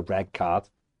 That's a red card.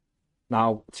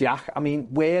 Now, Jack, I mean,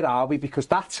 where are we? Because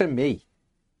that, to me,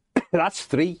 that's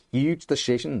 3 huge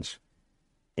decisions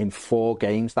in 4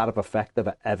 games that have affected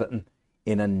Everton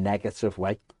in a negative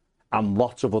way. And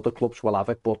lots of other clubs will have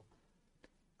it, but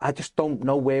I just don't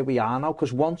know where we are now,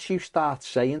 because once you start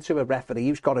saying to a referee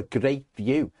who's got a great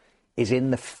view, is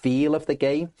in the feel of the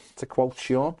game, to quote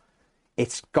Sean,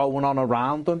 it's going on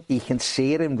around him, he can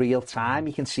see it in real time,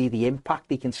 he can see the impact,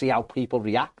 he can see how people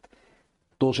react,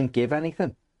 doesn't give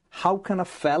anything. How can a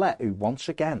fella who, once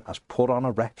again, has put on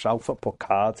a ref's outfit, put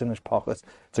cards in his pocket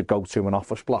to go to an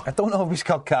office block? I don't know if he's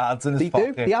got cards in his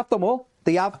pocket. They have them all.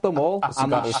 They have them all.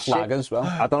 And got his flag as well.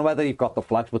 I don't know whether you've got the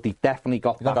flags, but they definitely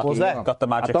got that. Got the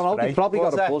magic spray. I don't know, they've probably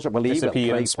got a buzzer.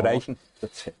 Disappearing spray.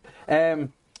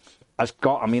 has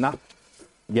got. I mean,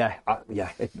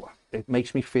 it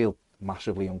makes me feel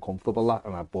massively uncomfortable, that,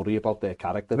 and I worry about their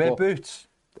character. Wear boots.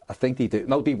 I think they do.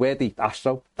 No, they wear the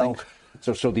Astro.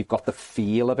 So they've got the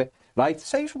feel of it, right? It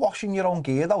saves washing your own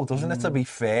gear, though, doesn't it, to be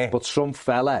fair? But some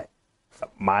fella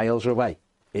miles away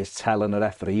is telling a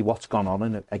referee what's gone on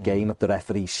in a game that the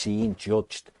referee's seen,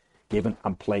 judged, given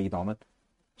and played on it.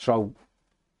 So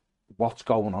what's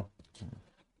going on?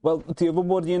 Well, the other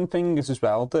worrying thing is as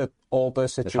well that all the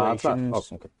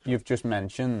situations you've just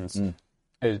mentioned,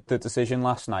 the decision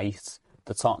last night,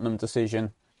 the Tottenham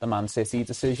decision, the Man City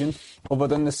decision, other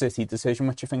than the City decision,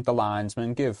 which I think the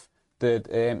linesman give,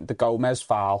 the Gomez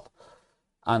foul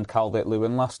and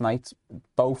Calvert-Lewin last night,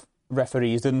 both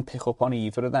referees didn't pick up on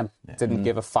either of them. Didn't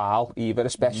give a foul either,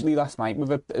 especially last night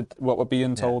with what we're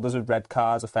being told as a red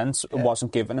card offence. It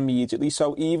wasn't given immediately.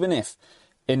 So even if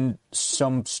in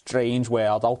some strange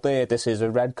world out there this is a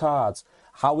red card,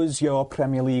 how is your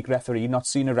Premier League referee not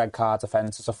seen a red card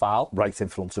offence as a foul? Right in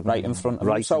front of him.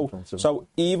 So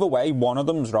either way, one of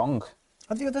them's wrong.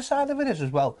 And the other side of it is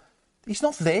as well, he's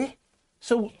not there.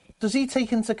 So does he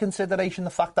take into consideration the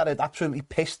fact that it absolutely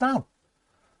pissed down?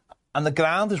 And the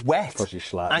ground is wet. Because you're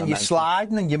sliding. And you're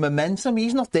sliding and your momentum.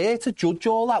 He's not there to judge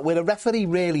all that, where a referee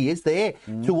really is there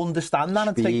to understand that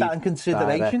and take that in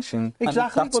consideration. Direction.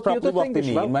 Exactly. And that's probably what they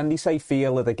mean when they say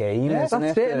feel of the game, isn't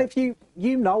that's it. And if you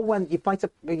know when you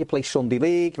play Sunday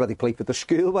League, whether you play for the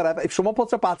school, whatever, if someone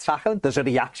puts a bad tackle in, there's a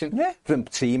reaction from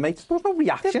teammates. There's no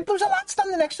reaction. There was a lad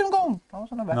standing next to him going, that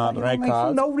wasn't a red card. No, red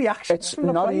card. No reaction. It's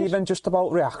not even just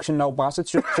about reaction, no, Baz.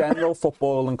 It's just general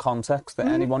football and context that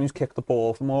anyone who's kicked the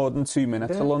ball for more than 2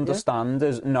 minutes will understand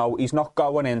is, no, he's not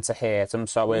going in to hurt him,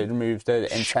 so it removes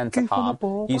the intent of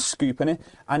harm. He's scooping it.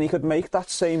 And he could make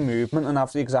that same movement and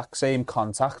have the exact same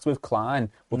contact with Klein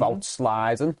without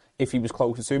sliding. If he was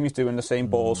closer to him, he's doing the same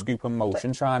ball scooping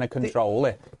motion, trying to control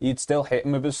it. He'd still hit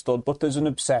him with his stud, but there's an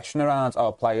obsession around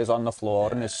players on the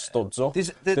floor and his studs up.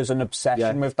 There's an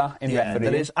obsession with that in refereeing.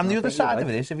 There is. And the other side of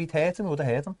it is, if he'd hurt him, he would have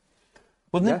hurt him.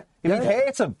 Wouldn't it? If he'd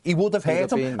hurt him, he would have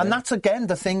hurt him. And that's, again,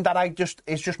 the thing that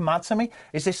is just mad to me,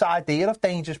 is this idea of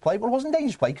dangerous play. Well, it wasn't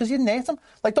dangerous play because you didn't hurt him.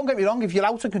 Like, don't get me wrong, if you're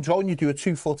out of control and you do a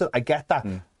two-footer, I get that.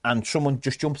 And someone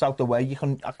just jumps out the way, I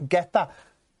can get that.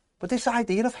 But this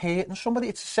idea of hurting somebody,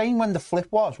 it's the same when the flip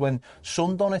was, when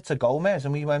Son done it to Gomez,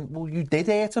 and we went, well, you did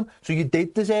hurt him, so you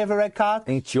did deserve a red card.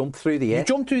 And he jumped through the air. You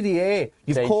jumped through the air,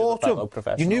 you've caught him,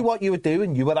 you knew what you were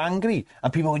doing, you were angry,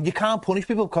 and people went, you can't punish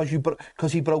people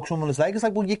because he broke someone's leg. It's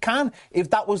like, well, you can, if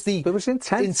that was the... It was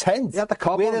intent. He had the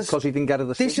cob on because he didn't get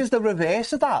it. This is the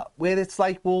reverse of that, where it's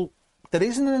like, well, there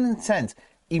isn't an intent.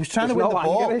 He was trying to win the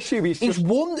ball.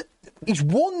 He's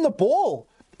won the ball.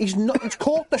 He's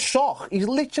caught the sock. He's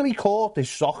literally caught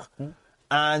his sock,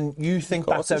 and you think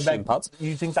that's a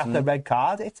red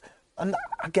card. And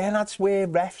again, that's where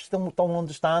refs don't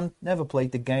understand. Never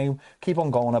played the game. Keep on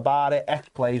going about it.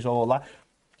 Ex-plays, all that.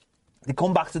 They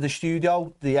come back to the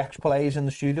studio. The ex-players in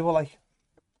the studio were like,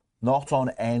 not on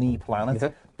any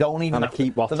planet. Don't even.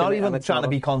 They're not even trying to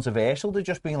be controversial. They're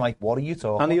just being like, what are you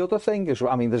talking? And the other thing is,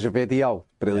 I mean, there's a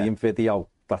brilliant video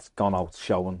that's gone out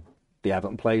showing the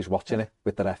Everton players watching it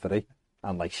with the referee,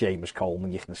 and like Seamus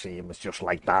Coleman, you can see him, it's just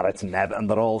like that. It's never, and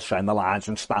they're all saying the lines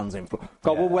and stands in front.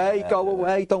 Go away!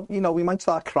 Don't we might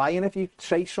start crying if you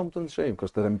say something to him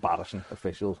because they're embarrassing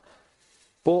officials.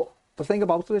 But the thing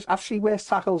about it is, I've seen worse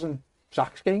tackles in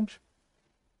Zach's games,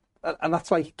 and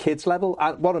that's like kids level.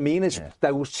 And what I mean is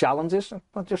those challenges,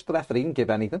 not just the referee didn't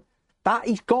give anything. That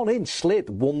he's gone in, slid,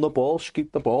 won the ball,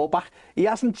 scooped the ball back. He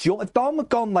hasn't jumped. If Dom had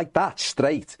gone like that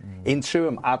straight into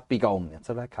him, I'd be going, it's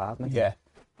a red card, mate. Yeah.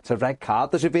 It's a red card.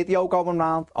 There's a video going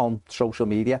around on social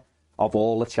media of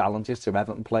all the challenges to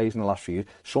Everton players in the last few years.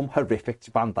 Some horrific,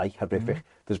 Van Dijk, horrific.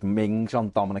 There's Mings on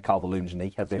Dominic Calvert-Lewin's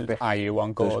knee, horrific. Ayew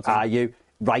on Gordon. Ayew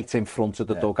right in front of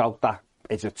the dugout. That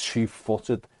is a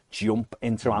two-footed jump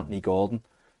into Anthony Gordon.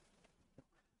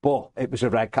 But it was a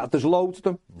red card. There's loads of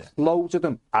them. Loads of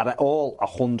them. Are all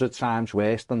 100 times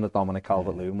worse than the Dominic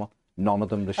Calvert-Lewin one. None of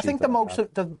them received. I think the most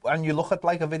and you look at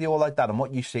like a video like that, and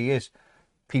what you see is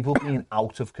people being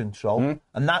out of control,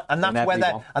 and that's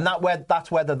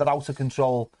whether they're out of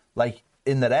control, like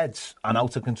in their heads, and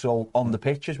out of control on the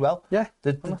pitch as well. Yeah,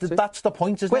 that's the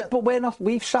point, isn't it? But we're not.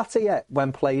 We've sat here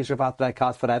when players have had red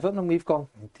cards for Everton, and we've gone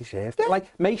deserved. Yeah. Like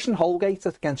Mason Holgate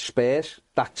against Spurs,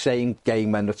 that same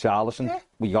game when Richarlison,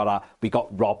 we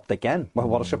got robbed again. Well,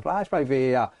 what a surprise by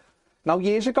VAR. Now,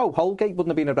 years ago, Holgate wouldn't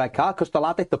have been a red card because the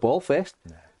lad hit the ball first,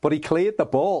 but he cleared the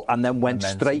ball and then went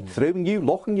straight through. And you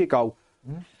look and you go,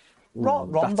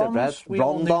 That's a red.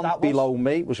 Rondon below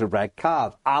me was a red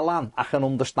card. Alan, I can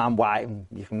understand why.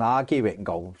 You can argue it and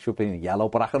go, should be in yellow,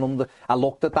 but I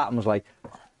looked at that and was like,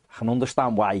 I can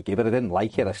understand why he gave it. I didn't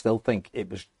like it. I still think he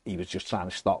was just trying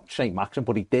to stop St. Maxim,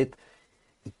 but he did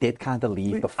kind of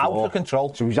leave the floor. Out of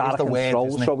control. So he was out of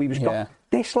control. So he was gone.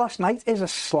 This last night is a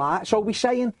slide. So we're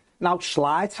saying now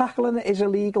slide tackling it is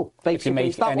illegal. Basically,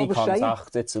 if you make any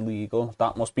contact, it's illegal.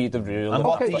 That must be the rule.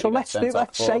 Okay, so let's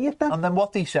say it then. And then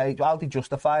what they say, how they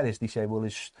justify this, they say, well,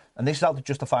 and this is how the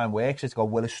justifying works, is to go,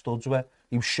 well, his studs were,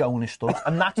 he was showing his studs.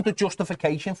 And that's the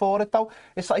justification for it, though.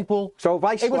 It's like, well, so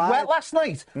if it was wet last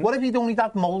night. What if he'd only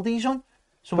had mouldies on?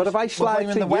 So but if I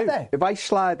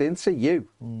slide into you,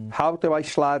 how do I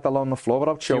slide along the floor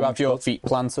without showing? You have your feet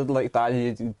planted like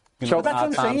that. So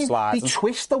that's what I'm saying. They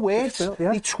twist the words.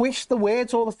 They twist the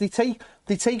words. They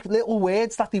take little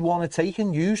words that they want to take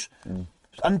and use.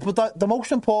 But the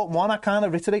most important one, I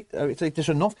can't reiterate this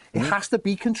enough. It has to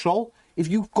be control. If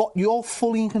you're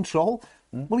fully in control,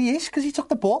 well, he is, because he took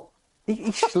the ball.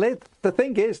 He slid. The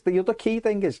thing is, the other key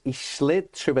thing is, he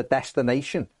slid to a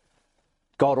destination.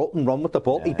 Got up and run with the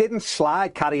ball. Yeah. He didn't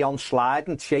carry on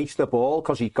sliding, chase the ball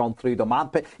because he'd gone through the man.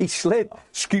 He slid,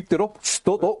 scooped it up,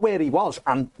 stood up where he was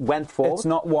and went forward. It's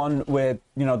not one where,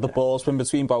 the ball's been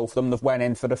between both of them. They've went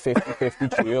in for the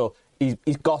 50-50 duel.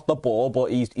 He's got the ball, but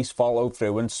he's followed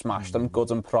through and smashed them good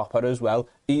and proper as well.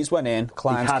 He's went in,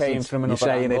 Kleins came from another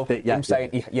angle. I'm saying,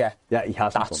 he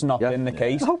hasn't. That's not been the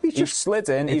case. No, he's slid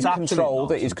in, he's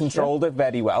controlled it. He's controlled it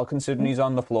very well, considering he's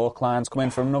on the floor. Kleins come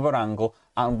in from another angle,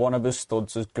 and one of his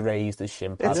studs has grazed his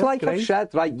shin pad. It's like I've said,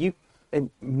 right? In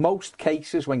most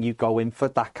cases, when you go in for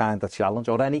that kind of challenge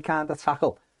or any kind of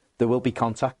tackle, there will be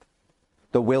contact.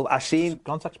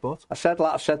 Contact sport. I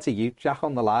said to you, Jack,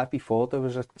 on the live before, there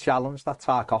was a challenge that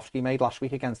Tarkovsky made last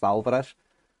week against Alvarez.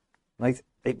 Right?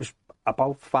 It was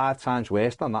about 5 times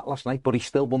worse than that last night, but he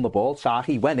still won the ball.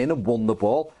 He went in and won the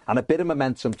ball, and a bit of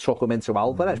momentum took him into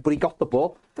Alvarez, but he got the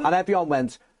ball. And everyone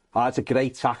went, it's a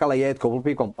great tackle. I heard a couple of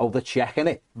people going, they're checking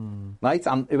it. Right?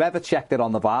 And whoever checked it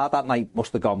on the VAR that night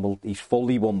must have gone, well, he's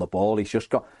fully won the ball. He's just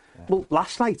got... Yeah. Well,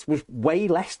 last night was way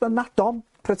less than that, Dom.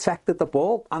 Protected the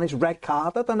ball and is red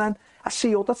carded, and then I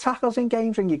see other tackles in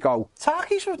games and you go,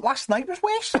 Tarky's last night was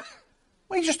worse.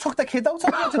 Well, he just took the kid out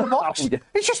into the box. He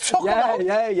just took him out.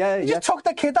 He just took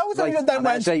the kid out and then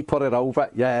went. He put it over.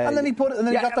 And then he put it, and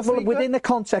then he got the free. Within the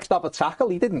context of a tackle,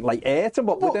 he didn't hurt him,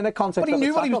 but within the context of a tackle, but he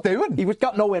knew what he was doing. He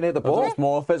got nowhere near the ball. There was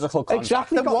more physical contact.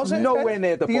 Exactly, there wasn't nowhere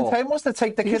near the ball. The intent was to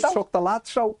take the kid out. He took the lad.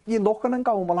 So you're looking and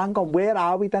going, well, hang on, where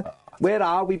are we then? Where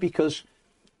are we? Because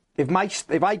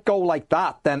if I go like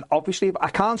that, then obviously I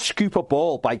can't scoop a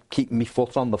ball by keeping my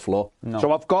foot on the floor. No.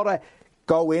 So I've got to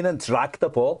go in and drag the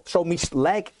ball. So my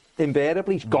leg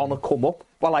invariably is going to come up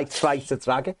while I try to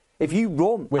drag it. If you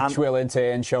run... Which will in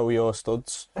turn show your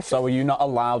studs. So are you not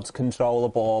allowed to control a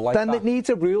ball like then that? Then it needs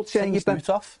a rule change. Then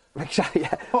off. Exactly,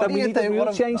 yeah. Then we need a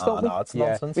rule change, don't we? No, it's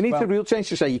nonsense. We need a rule change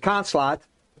to say you can't slide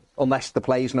unless the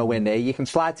player's nowhere near. You can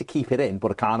slide to keep it in, but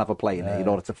it can't have a player there in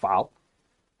order to foul.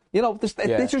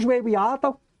 This is where we are,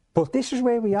 though. But this is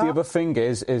where we are. The other thing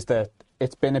is that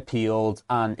it's been appealed,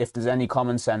 and if there's any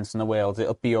common sense in the world,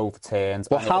 it'll be overturned.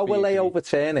 But how will they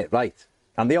overturn it, right?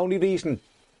 And the only reason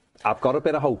I've got a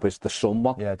bit of hope is the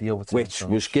someone which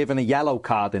was given a yellow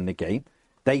card in the game.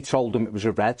 They told him it was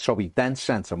a red, so he then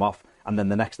sent him off, and then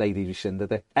the next day he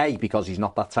rescinded it. Because he's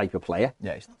not that type of player.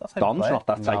 Yeah, he's not that type of player. Dom's not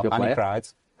that type of player.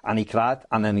 And he cried,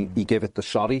 and then he gave it the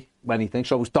sorry when he thinks.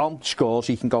 So as Dom scores,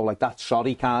 he can go like that,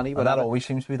 sorry, can't he? And that always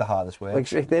seems to be the hardest way.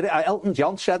 Elton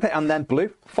John said it, and then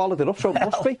Blue followed it up, so it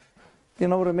must be. You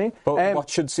know what I mean? But what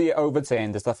should see it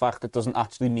overturned is the fact it doesn't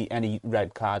actually meet any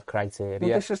red card criteria. Well,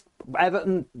 this is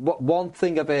Everton. One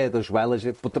thing I've heard as well is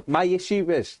my issue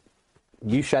is,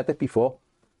 you said it before.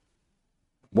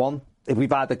 If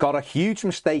we've either got a huge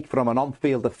mistake from an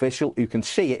on-field official who can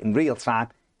see it in real time,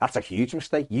 that's a huge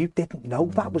mistake. You didn't know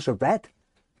that was a red.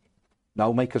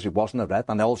 No, mate, because it wasn't a red.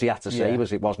 And all he had to say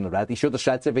was it wasn't a red. He should have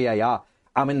said to VAR,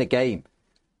 I'm in the game.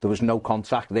 There was no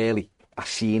contact, really. I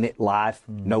seen it live,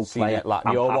 no player.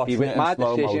 I'm happy with my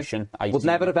decision. Would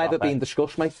never have ever been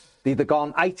discussed, mate. They'd have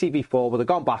gone, ITV4 would have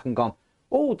gone back and gone,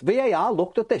 VAR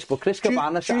looked at this, but Chris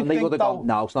Cabanas, and they would have gone,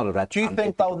 no, it's not a red. Do you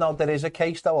think, though, now there is a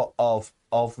case, though,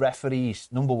 of referees,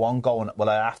 number one, going, well,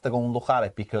 I have to go and look at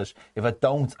it, because if I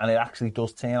don't, and it actually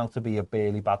does turn out to be a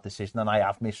barely bad decision, and I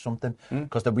have missed something,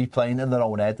 because they're replaying in their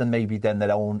own head, and maybe then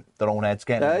their own head's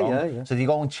getting it wrong. Yeah. So they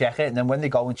go and check it, and then when they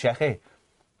go and check it,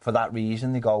 for that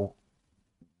reason, they go,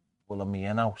 well, I'm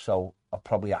here now, so I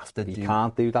probably have to do... You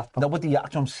can't do that. No, but that's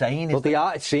what I'm saying. But they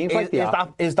are, it seems like they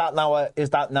are. Is that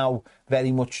now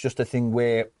very much just a thing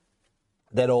where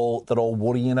they're all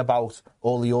worrying about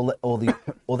all the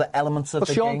other elements of But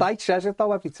the Sean game. Dyche says it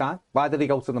though every time. Why did he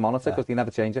go to the monitor? Because he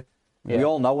never changed it. Yeah. We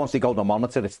all know once they go to the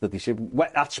monitor, it's the decision.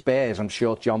 At Spurs, I'm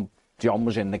sure John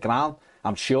was in the ground.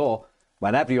 I'm sure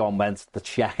when everyone went to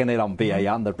checking it on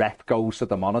VAR and the ref goes to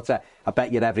the monitor, I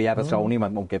bet you every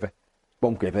Evertonian won't give it.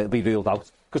 Won't give it. It'll be ruled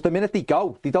out. Because the minute they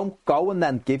don't go and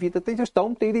then give you that. They just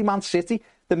don't do the Man City.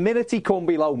 The minute he come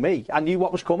below me, I knew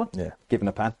what was coming. Yeah. Giving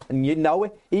a pen. And you know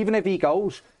it. Even if he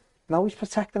goes, no, he's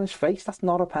protecting his face. That's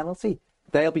not a penalty.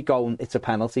 They'll be going, it's a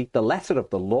penalty. The letter of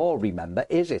the law, remember,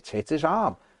 is it's hit his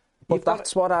arm. But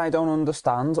that's what I don't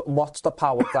understand. What's the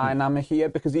power dynamic here?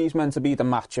 Because he's meant to be the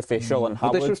match official, and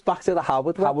this was back to the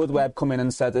Howard Webb. Howard Webb come in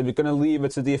and said, if you're going to leave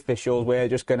it to the officials, we're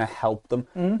just going to help them.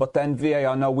 But then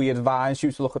VAR, no, we advise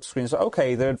you to look at the screen. So,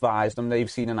 OK, they advised them,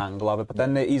 they've seen an angle of it. But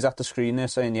then he's at the screen there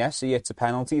saying, yes, see, it's a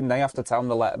penalty, and they have to tell him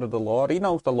the letter of the law. He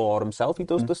knows the law himself. He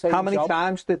does the same How many job.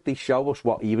 times did they show us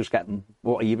what he was getting,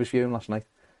 what he was viewing last night?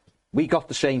 We got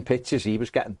the same pictures he was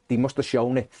getting. They must have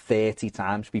shown it 30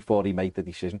 times before he made the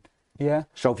decision. Yeah.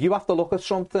 So if you have to look at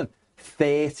something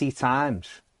 30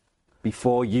 times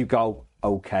before you go,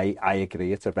 OK, I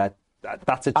agree, it's a red,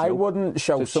 that's a joke. I wouldn't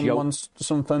show someone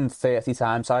something 30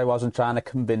 times. I wasn't trying to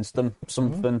convince them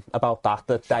something about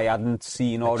that they hadn't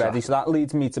seen already. Exactly. So that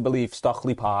leads me to believe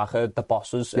Stockley Park are the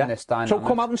bosses in this dynamic. So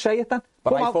come out and say it then.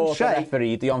 But come I thought the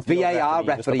referee, the on-field VAR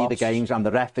referee the games, and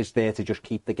the ref is there to just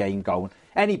keep the game going.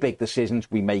 Any big decisions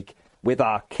we make with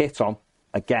our kit on,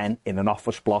 again, in an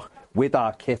office block, with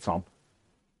our kit on,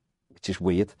 which is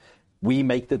weird, we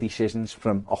make the decisions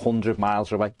from 100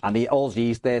 miles away, and all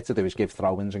he's there to do is give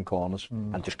throw-ins and corners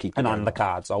and just keep and the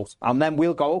cards out. And then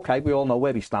we'll go, OK, we all know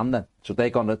where we stand then. So they're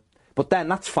going to... But then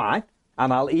that's fine,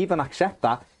 and I'll even accept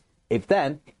that if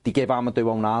then they give Amadou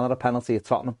Onana a penalty at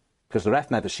Tottenham, because the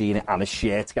ref never seen it and his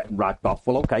shirt's getting ragged off.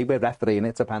 Well, OK, we're refereeing it,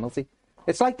 it's a penalty.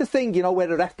 It's like the thing, you know, where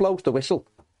the ref blows the whistle.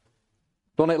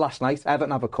 Done it last night,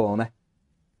 Everton have a corner.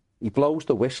 He blows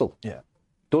the whistle. Yeah.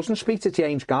 Doesn't speak to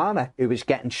James Garner, who is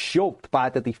getting shoved by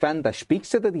the defender. Speaks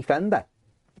to the defender.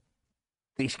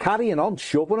 He's carrying on,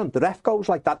 shoving him. The ref goes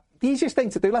like that. The easiest thing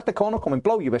to do, let the corner come and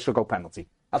blow your whistle, go penalty.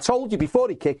 I told you before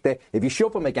he kicked it, if you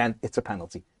shove him again, it's a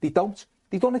penalty. They don't.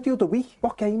 They done it the other week.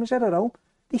 What game is it at home?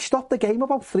 They stopped the game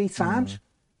about 3 times.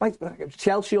 Like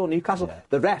Chelsea or Newcastle. Yeah.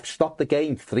 The ref stopped the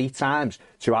game 3 times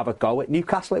to have a go at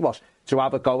Newcastle, it was, to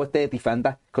have a go at their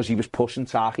defender because he was pushing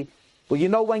Taki. Well, you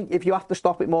know, if you have to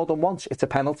stop it more than once, it's a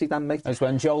penalty then, mate. That's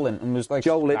when Joe Linton was like...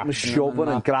 Joe Linton was shoving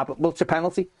and grabbing. Well, it's a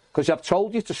penalty, because I've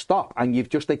told you to stop and you've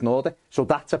just ignored it. So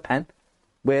that's a pen.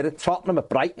 Where at Tottenham, at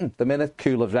Brighton, the minute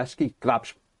Kulusevski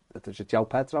grabs... Is it Joe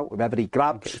Pedro? Whoever he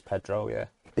grabs... It's Pedro, yeah.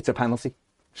 It's a penalty.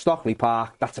 Stockley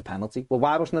Park, that's a penalty. Well,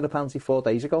 why wasn't it a penalty 4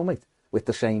 days ago, mate? With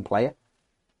the same player?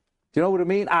 Do you know what I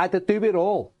mean? Either do it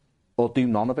all or do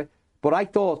none of it. But I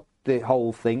thought the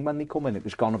whole thing when they come in, it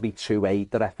was going to be to aid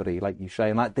the referee, like you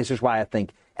say. And this is why I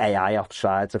think AI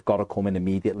offsides have got to come in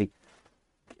immediately,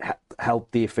 help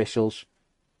the officials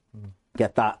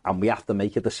get that, and we have to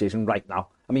make a decision right now.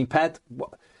 I mean, Ped,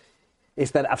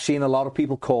 is that I've seen a lot of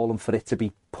people calling for it to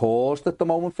be paused at the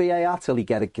moment, VAR, till he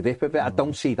get a grip of it. I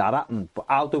don't see that happening. But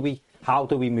how do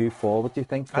we move forward, do you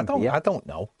think? I don't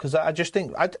know, because I just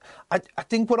think I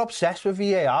think we're obsessed with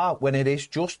VAR when it is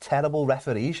just terrible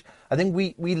referees. I think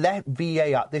we let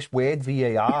VAR, this word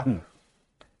VAR,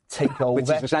 take over. Which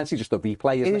is essentially just a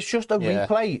replay, isn't it? It's just a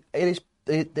replay. It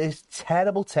is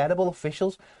terrible, terrible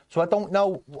officials. So I don't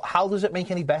know, how does it make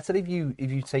any better if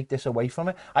you take this away from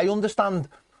it? I understand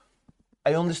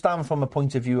from a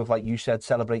point of view of, like you said,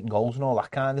 celebrating goals and all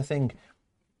that kind of thing.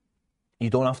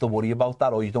 You don't have to worry about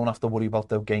that, or you don't have to worry about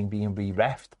the game being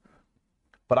re-reffed.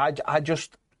 But I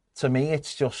just, to me,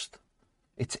 it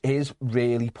is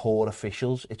really poor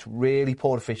officials. It's really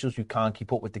poor officials who can't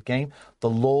keep up with the game. The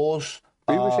laws.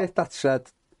 Who was it that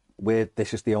said,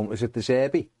 this is the only, is it the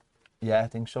Zerbi? Yeah, I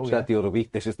think so. Said the other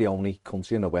week, this is the only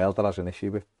country in the world that has an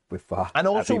issue with VAR. And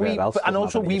also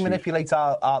we manipulate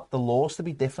the laws to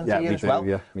be different here as well,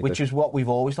 which is what we've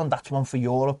always done. That's one for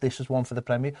Europe. This is one for the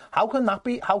Premier. How can that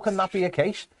be a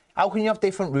case? How can you have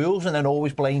different rules and then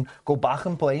always go back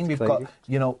and blame? We've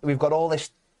got all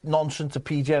this nonsense of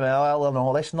PGML and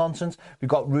all this nonsense. We've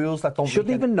got rules that don't.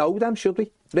 Shouldn't even know them, should we?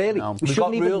 Really? No. We've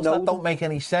got rules that don't make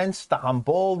any sense. The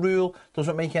handball rule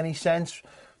doesn't make any sense.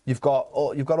 You've got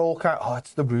all kind.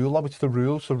 It's the rule. It's the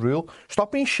rule. It's the rule.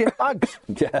 Stop being shitbags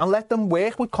and let them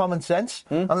work with common sense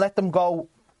and let them go.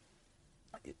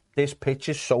 This pitch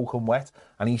is soaking wet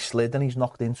and he slid and he's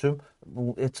knocked into him.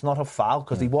 it's not a foul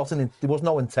because there was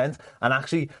no intent, and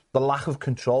actually the lack of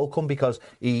control come because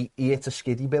he hit a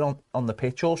skiddy bit on the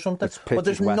pitch or something. But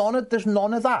there's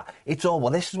none of that. It's all,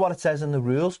 well, this is what it says in the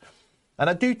rules, and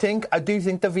I do think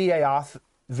the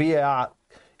VAR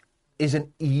is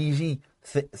an easy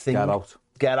thing.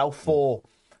 Get out for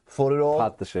it all.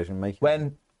 Bad decision making.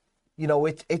 When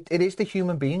it is the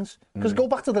human beings, because go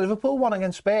back to the Liverpool one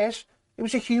against Spurs. It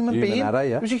was a human being. Error,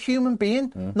 yeah. It was a human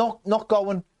being, not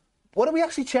going, what are we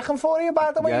actually checking for here,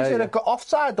 by the way? Is it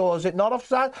offside or is it not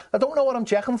offside? I don't know what I'm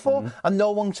checking for. And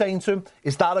no one saying to him,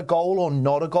 is that a goal or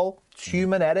not a goal? It's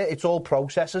human error. It's all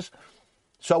processes.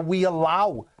 So we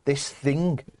allow this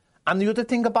thing. And the other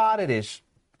thing about it is,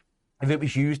 if it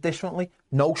was used differently,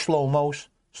 no slow-mos.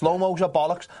 Slow-mos are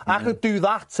bollocks. I could do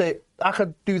that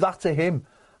to him.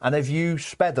 And if you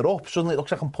sped it up, suddenly it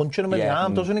looks like I'm punching him in the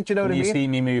arm, doesn't it? Do you know what I mean? You see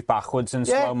me move backwards in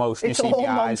slow motion, you see my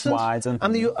eyes widen.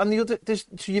 And the other,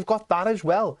 so you've got that as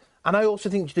well. And I also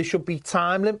think there should be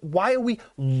time limit. Why are we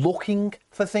looking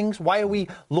for things? Why are we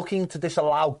looking to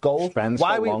disallow goals? Spend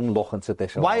so long looking to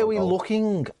disallow. Why are we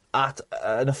looking at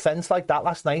an offence like that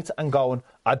last night and going,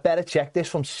 I better check this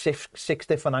from six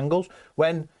different angles,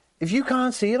 when if you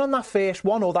can't see it on that first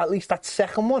one, or at least that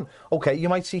second one, okay, you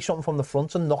might see something from the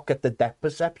front and not get the depth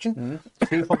perception.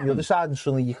 See it from the other side and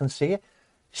suddenly you can see it.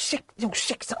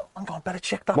 I'm going, better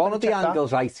check that. One of the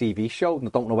angles ITV showed, and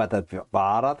I don't know whether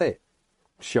VAR had it,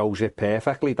 shows it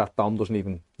perfectly that Dom doesn't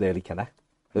even really connect.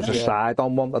 There's a side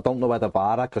on one. I don't know whether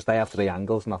VAR had, because they have 3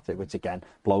 angles, and that's it, which again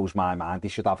blows my mind. They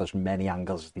should have as many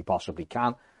angles as they possibly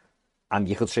can. And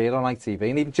you could see it on ITV.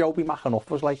 And even Joby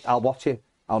McAnuff was like, I'll watch it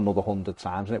another 100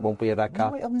 times and it won't be a red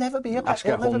card. No, it'll never be a red card. Ask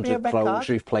 100 pros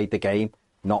who've played the game,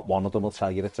 not one of them will tell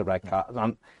you it's a red card.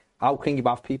 And how can you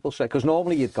have people say, because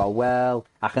normally you'd go, well,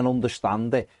 I can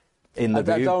understand it in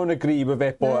the I don't agree with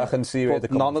it, but I can see where the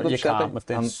none of them said it, with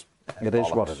this. It is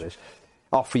what it is.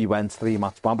 Off he went,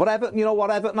 3-match ban. But Everton, you know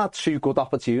what, Everton had 2 good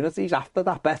opportunities after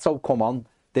that. Beto come on,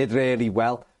 did really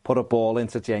well, put a ball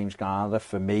into James Garner.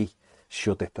 For me,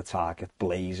 should hit the target,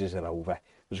 blazes it over.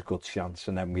 It was a good chance.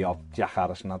 And then we have Jack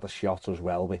Harrison had a shot as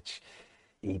well, which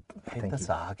he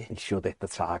should hit the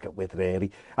target with,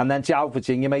 really. And then João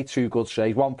Virginia made 2 good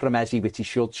saves. One from Eze, which he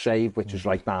should save, which was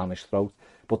right down his throat.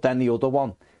 But then the other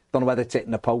one, don't know whether it's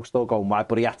hitting the post or going wide,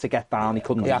 but he had to get down, he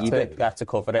couldn't leave it. He had to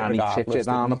cover it, and he tipped it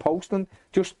down the post. And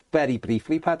just very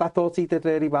briefly, Ped, I thought he did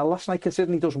really well last night,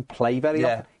 considering he doesn't play very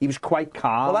often. He was quite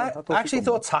calm. Well, I actually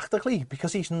thought tactically,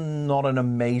 because he's not an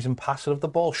amazing passer of the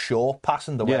ball, short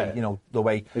passing the way, the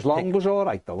way... His long was all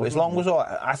right, though. His long was all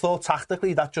right. I thought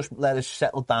tactically that just let us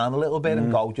settle down a little bit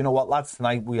and go, do you know what, lads,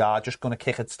 tonight we are just going to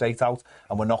kick it straight out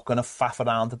and we're not going to faff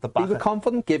around at the back. He was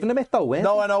confident giving him it, though, weren't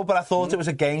No, I know, but I thought it was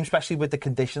a game, especially with the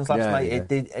conditions last night. It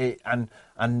did,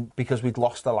 and because we'd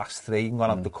lost the last 3 and gone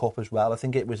out the cup as well, I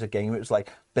think it was a game. It was like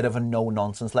a bit of a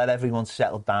no-nonsense. Let everyone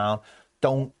settle down.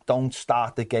 Don't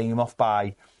start the game off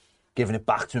by giving it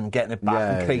back to him, getting it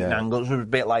back and creating angles. It was a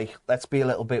bit like, let's be a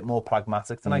little bit more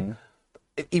pragmatic tonight.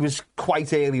 He was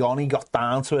quite early on. He got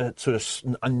down to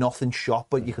a nothing shot,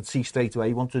 but you could see straight away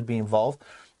he wanted to be involved.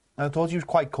 And I thought he was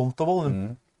quite comfortable.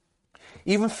 And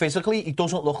even physically, he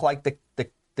doesn't look like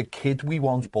the kid we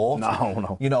once bought.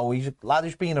 No. You know, he's a lad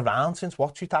who's been around since,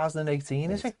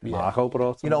 2018, is he? Marco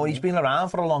brought him. You know, he's been around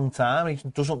for a long time. He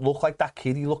doesn't look like that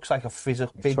kid. He looks like a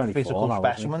big physical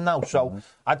specimen now. So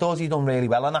I thought he'd done really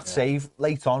well. And that save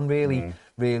late on really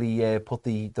put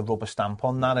the rubber stamp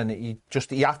on that. And he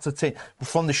had to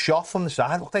from the shot from the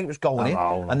side, it looked like it was going in.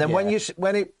 And then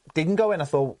when it didn't go in, I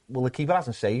thought, well, the keeper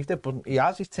hasn't saved it, but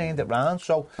he's turned it round.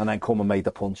 So and then come and made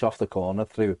the punch off the corner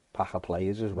through a pack of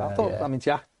players as well. I mean,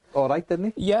 Jack, all right,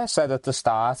 didn't he? Yeah, said at the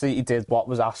start he did what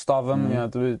was asked of him. You know,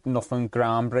 there was nothing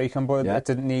groundbreaking, but it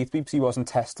didn't need to be because he wasn't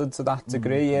tested to that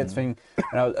degree. I think,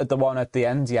 the one at the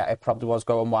end, it probably was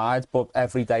going wide, but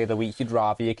every day of the week you'd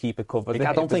rather your keeper covered.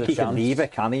 I don't think he can leave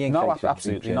it, can he? No,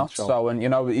 absolutely not. So, and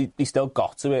he still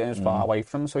got to it and it was far away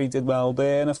from him, so he did well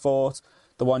there. And I thought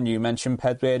the one you mentioned,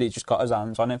 Pedro, he just got his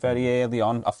hands on it very early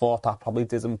on. I thought that probably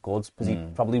did him good because he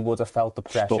probably would have felt the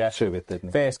pressure. Stuck to it, didn't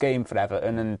he? First game for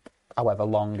Everton, and however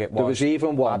long it was, there was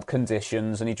even bad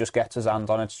conditions, and he just gets his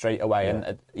hand on it straight away,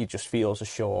 and he just feels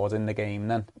assured in the game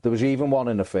then. There was even one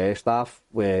in the first half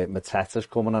where Mateta's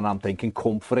coming, and I'm thinking,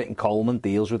 come for it, and Coleman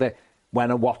deals with it. When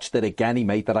I watched it again, he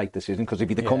made the right decision, because if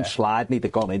he'd have come sliding, he'd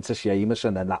have gone into Seamus,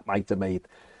 and then that might have made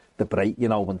the break,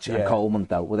 when Coleman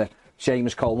dealt with it.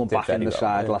 Seamus Coleman back in the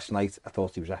side last night, I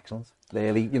thought he was excellent.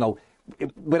 Really,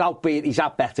 without being, he's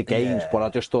had better games, but I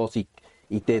just thought he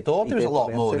He did. Thought there was a lot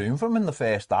brilliant more too. room for him in the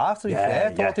first half, to be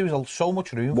fair. Thought there was so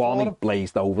much room One, for he him.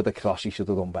 blazed over the cross. He should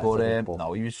have done better. But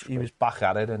no, he was back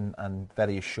at it and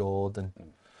very assured.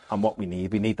 And what we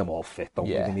need them all fit, don't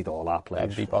we? We need all our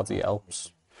players. Everybody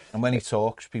helps. And when he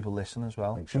talks, people listen as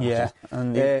well. Exactly. Yeah,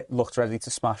 and he looked ready to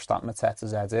smash that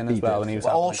Mateta's head in as well. did. And he was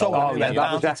Also,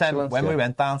 when we we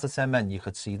went down to 10 men, you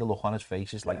could see the look on his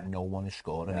face. It's like, no one is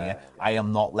scoring here. I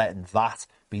am not letting that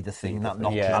be the thing that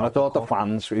knocks you out. And I thought the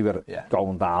fans who were Yeah.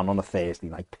 going down on a Thursday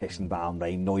night, pissing down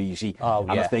rain, noisy. Oh,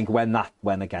 and I think when that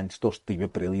went against us, they were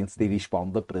brilliant. They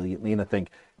responded brilliantly. And I think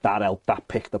that helped, that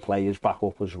picked the players back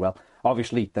up as well.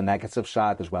 Obviously, the negative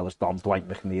side as well as Dwight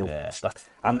McNeil. Yeah.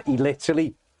 And he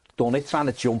literally done it trying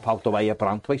to jump out the way of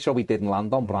Brantwaite, so he didn't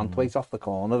land on Brantwaite off the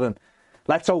corner. And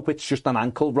let's hope it's just an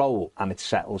ankle roll and it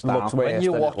settles down. When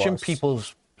you're watching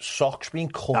people's socks being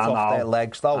cut off their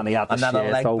legs, though, and then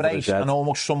a leg brace, and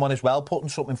almost someone as well putting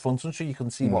something in front of him so you can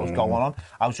see what was going on.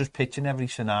 I was just pitching every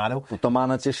scenario. But the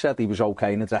manager said he was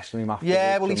okay in the dressing room afterwards.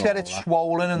 Yeah, well, he said it's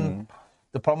swollen, and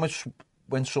the problem is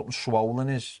when something's swollen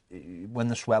is when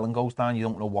the swelling goes down, you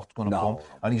don't know what's going to come.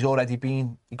 And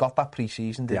he got that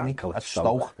pre-season, didn't he, at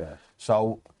Stoke. Yeah.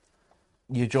 So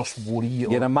you just worry.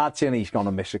 You'd imagine he's going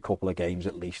to miss a couple of games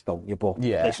at least, don't you? But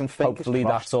listen, hopefully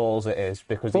that's all it is,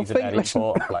 because he's a very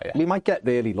important player. We might get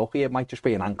really lucky. It might just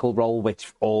be an ankle roll,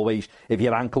 which always, if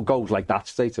your ankle goes like that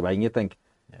straight away, and you think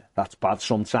that's bad.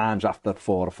 Sometimes after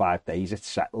 4 or 5 days, it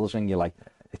settles, and you're like,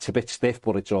 it's a bit stiff,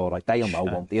 but it's all right. They'll know,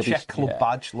 won't they? Check club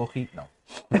badge, lucky. No.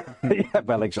 Yeah,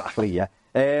 well, exactly, yeah.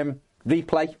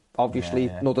 Replay, obviously,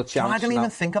 another chance. I didn't even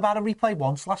think about a replay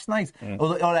once last night,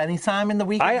 or any time in the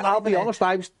week. I'll be honest,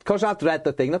 because I'd read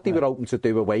the thing that they were open to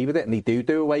do away with it, and they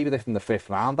do away with it in the 5th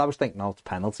round. I was thinking, no, it's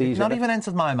penalties. It's not even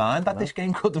entered my mind that this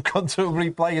game could have gone to a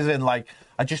replay, as in, like,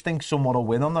 I just think someone will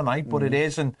win on the night, but it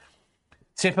is, and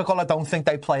typical, I don't think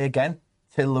they play again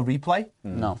till the replay.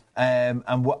 No.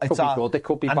 Could be good, it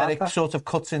could be and bad. And then it sort of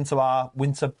cuts into our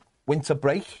winter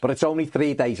break. But it's only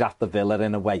 3 days after Villa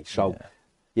in a way, so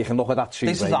you can look at that 2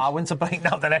 days. This is our winter break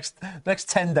now. The next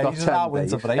 10 days is our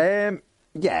winter break.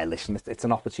 Yeah, listen, it's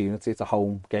an opportunity. It's a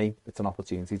home game. It's an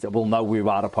opportunity. We'll know who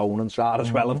our opponents are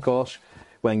as well, of course,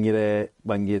 when you're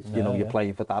you're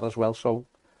playing for that as well. So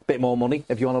a bit more money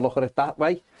if you want to look at it that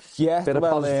way. Yeah, bit of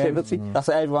positivity. That's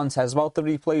what everyone says about the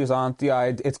replays, aren't they?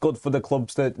 It's good for the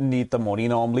clubs that need the money.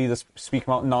 Normally, they speak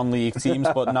about non-league teams,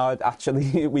 but now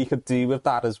actually we could do with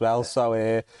that as well.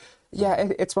 So.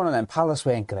 It's one of them. Palace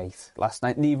weren't great last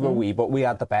night, neither were we, but we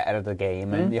had the better of the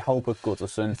game, and you hope at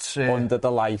Goodison, under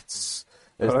the lights,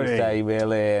 as they say,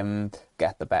 we'll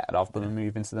get the better of them and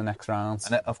move into the next round.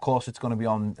 And of course, it's going to be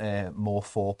on more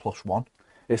 4+1.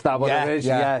 Is that what it is?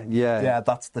 Yeah,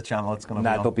 that's the channel it's going to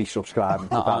be on. They'll be subscribing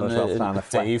to that as well, trying to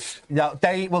Dave. Yeah,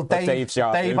 Dave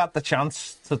had the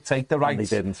chance to take the rights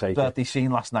he didn't take that he seen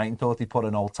last night and thought he'd put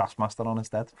an old Taskmaster on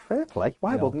instead. Fair play.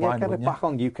 Why wouldn't you get it back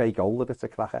on UK Gold if it's a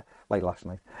cracker like last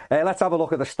night? Let's have a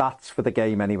look at the stats for the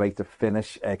game anyway to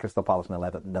finish. Crystal Palace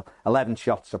and 11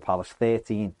 shots to Palace,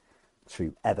 13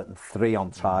 to Everton, 3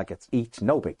 on targets each,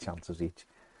 no big chances each.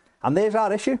 And there's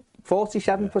our issue,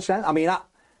 47%. I mean,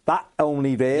 that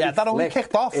only really that only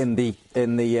kicked off in the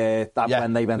when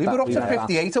they went. We were up to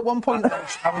 58 at one point.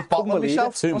 I was bottling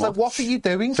myself. I was like, "What are you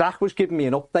doing?" Zach was giving me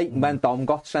an update, and when Dom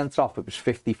got sent off, it was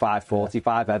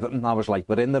 55-45 Everton. I was like,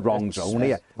 "We're in the wrong zone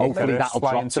here." Hopefully that'll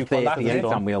drop to 38,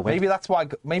 and we'll win. Maybe that's why.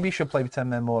 Maybe you should play with 10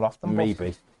 men more often.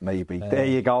 Maybe. There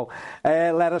you go.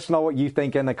 Let us know what you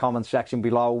think in the comment section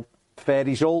below. Fair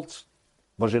result.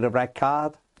 Was it a red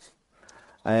card?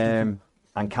 And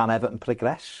can Everton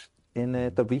progress in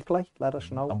the replay? Let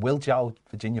us know. And will Joe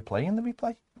Virginia play in the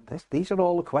replay? These are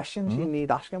all the questions you need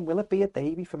asking. Will it be a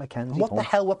Davy for Mackenzie? What the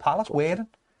hell were Palace wearing? It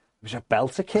was a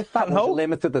belter kit. That was a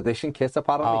limited edition kit,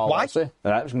 apparently. Why? It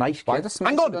was a nice kit.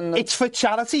 Hang on, it's for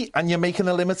charity and you're making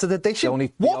a limited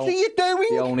edition. What are you doing?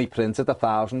 They only printed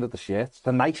 1,000 of the shirts. It's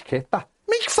a nice kit, that.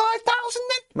 Make 5,000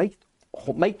 then.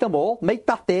 Make them all. Make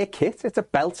that their kit. It's a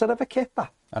belter of a kit,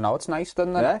 that. I know, it's nice,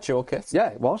 than an actual kit. Yeah,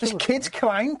 it was. There's kids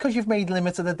crying because you've made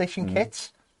limited edition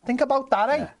kits. Think about that,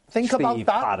 eh? Think Steve about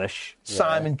that. Parish.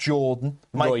 Simon Jordan.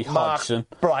 Roy Hodgson.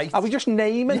 Bright. Are we just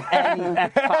naming any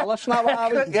ex-Palace now, are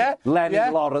we? Yeah. Lenny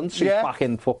Lawrence, who's back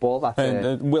in football.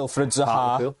 That's Wilfred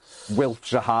Zaha. Wilf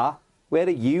Zaha. Where are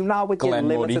you now with your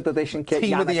limited edition kit?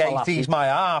 Team of the 80s, my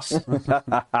arse.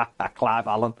 Clive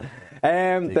Allen.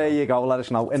 There you go. Let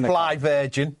us know. Fly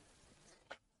Virgin.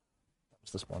 That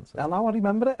was the sponsor. I know, I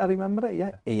remember it,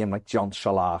 yeah. Ian, like John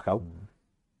Solarco.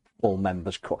 Full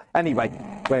members cut. Anyway,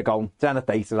 we're going. Zenith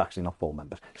Data is actually not full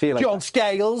members. See you later. John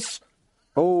Scales.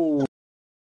 Oh.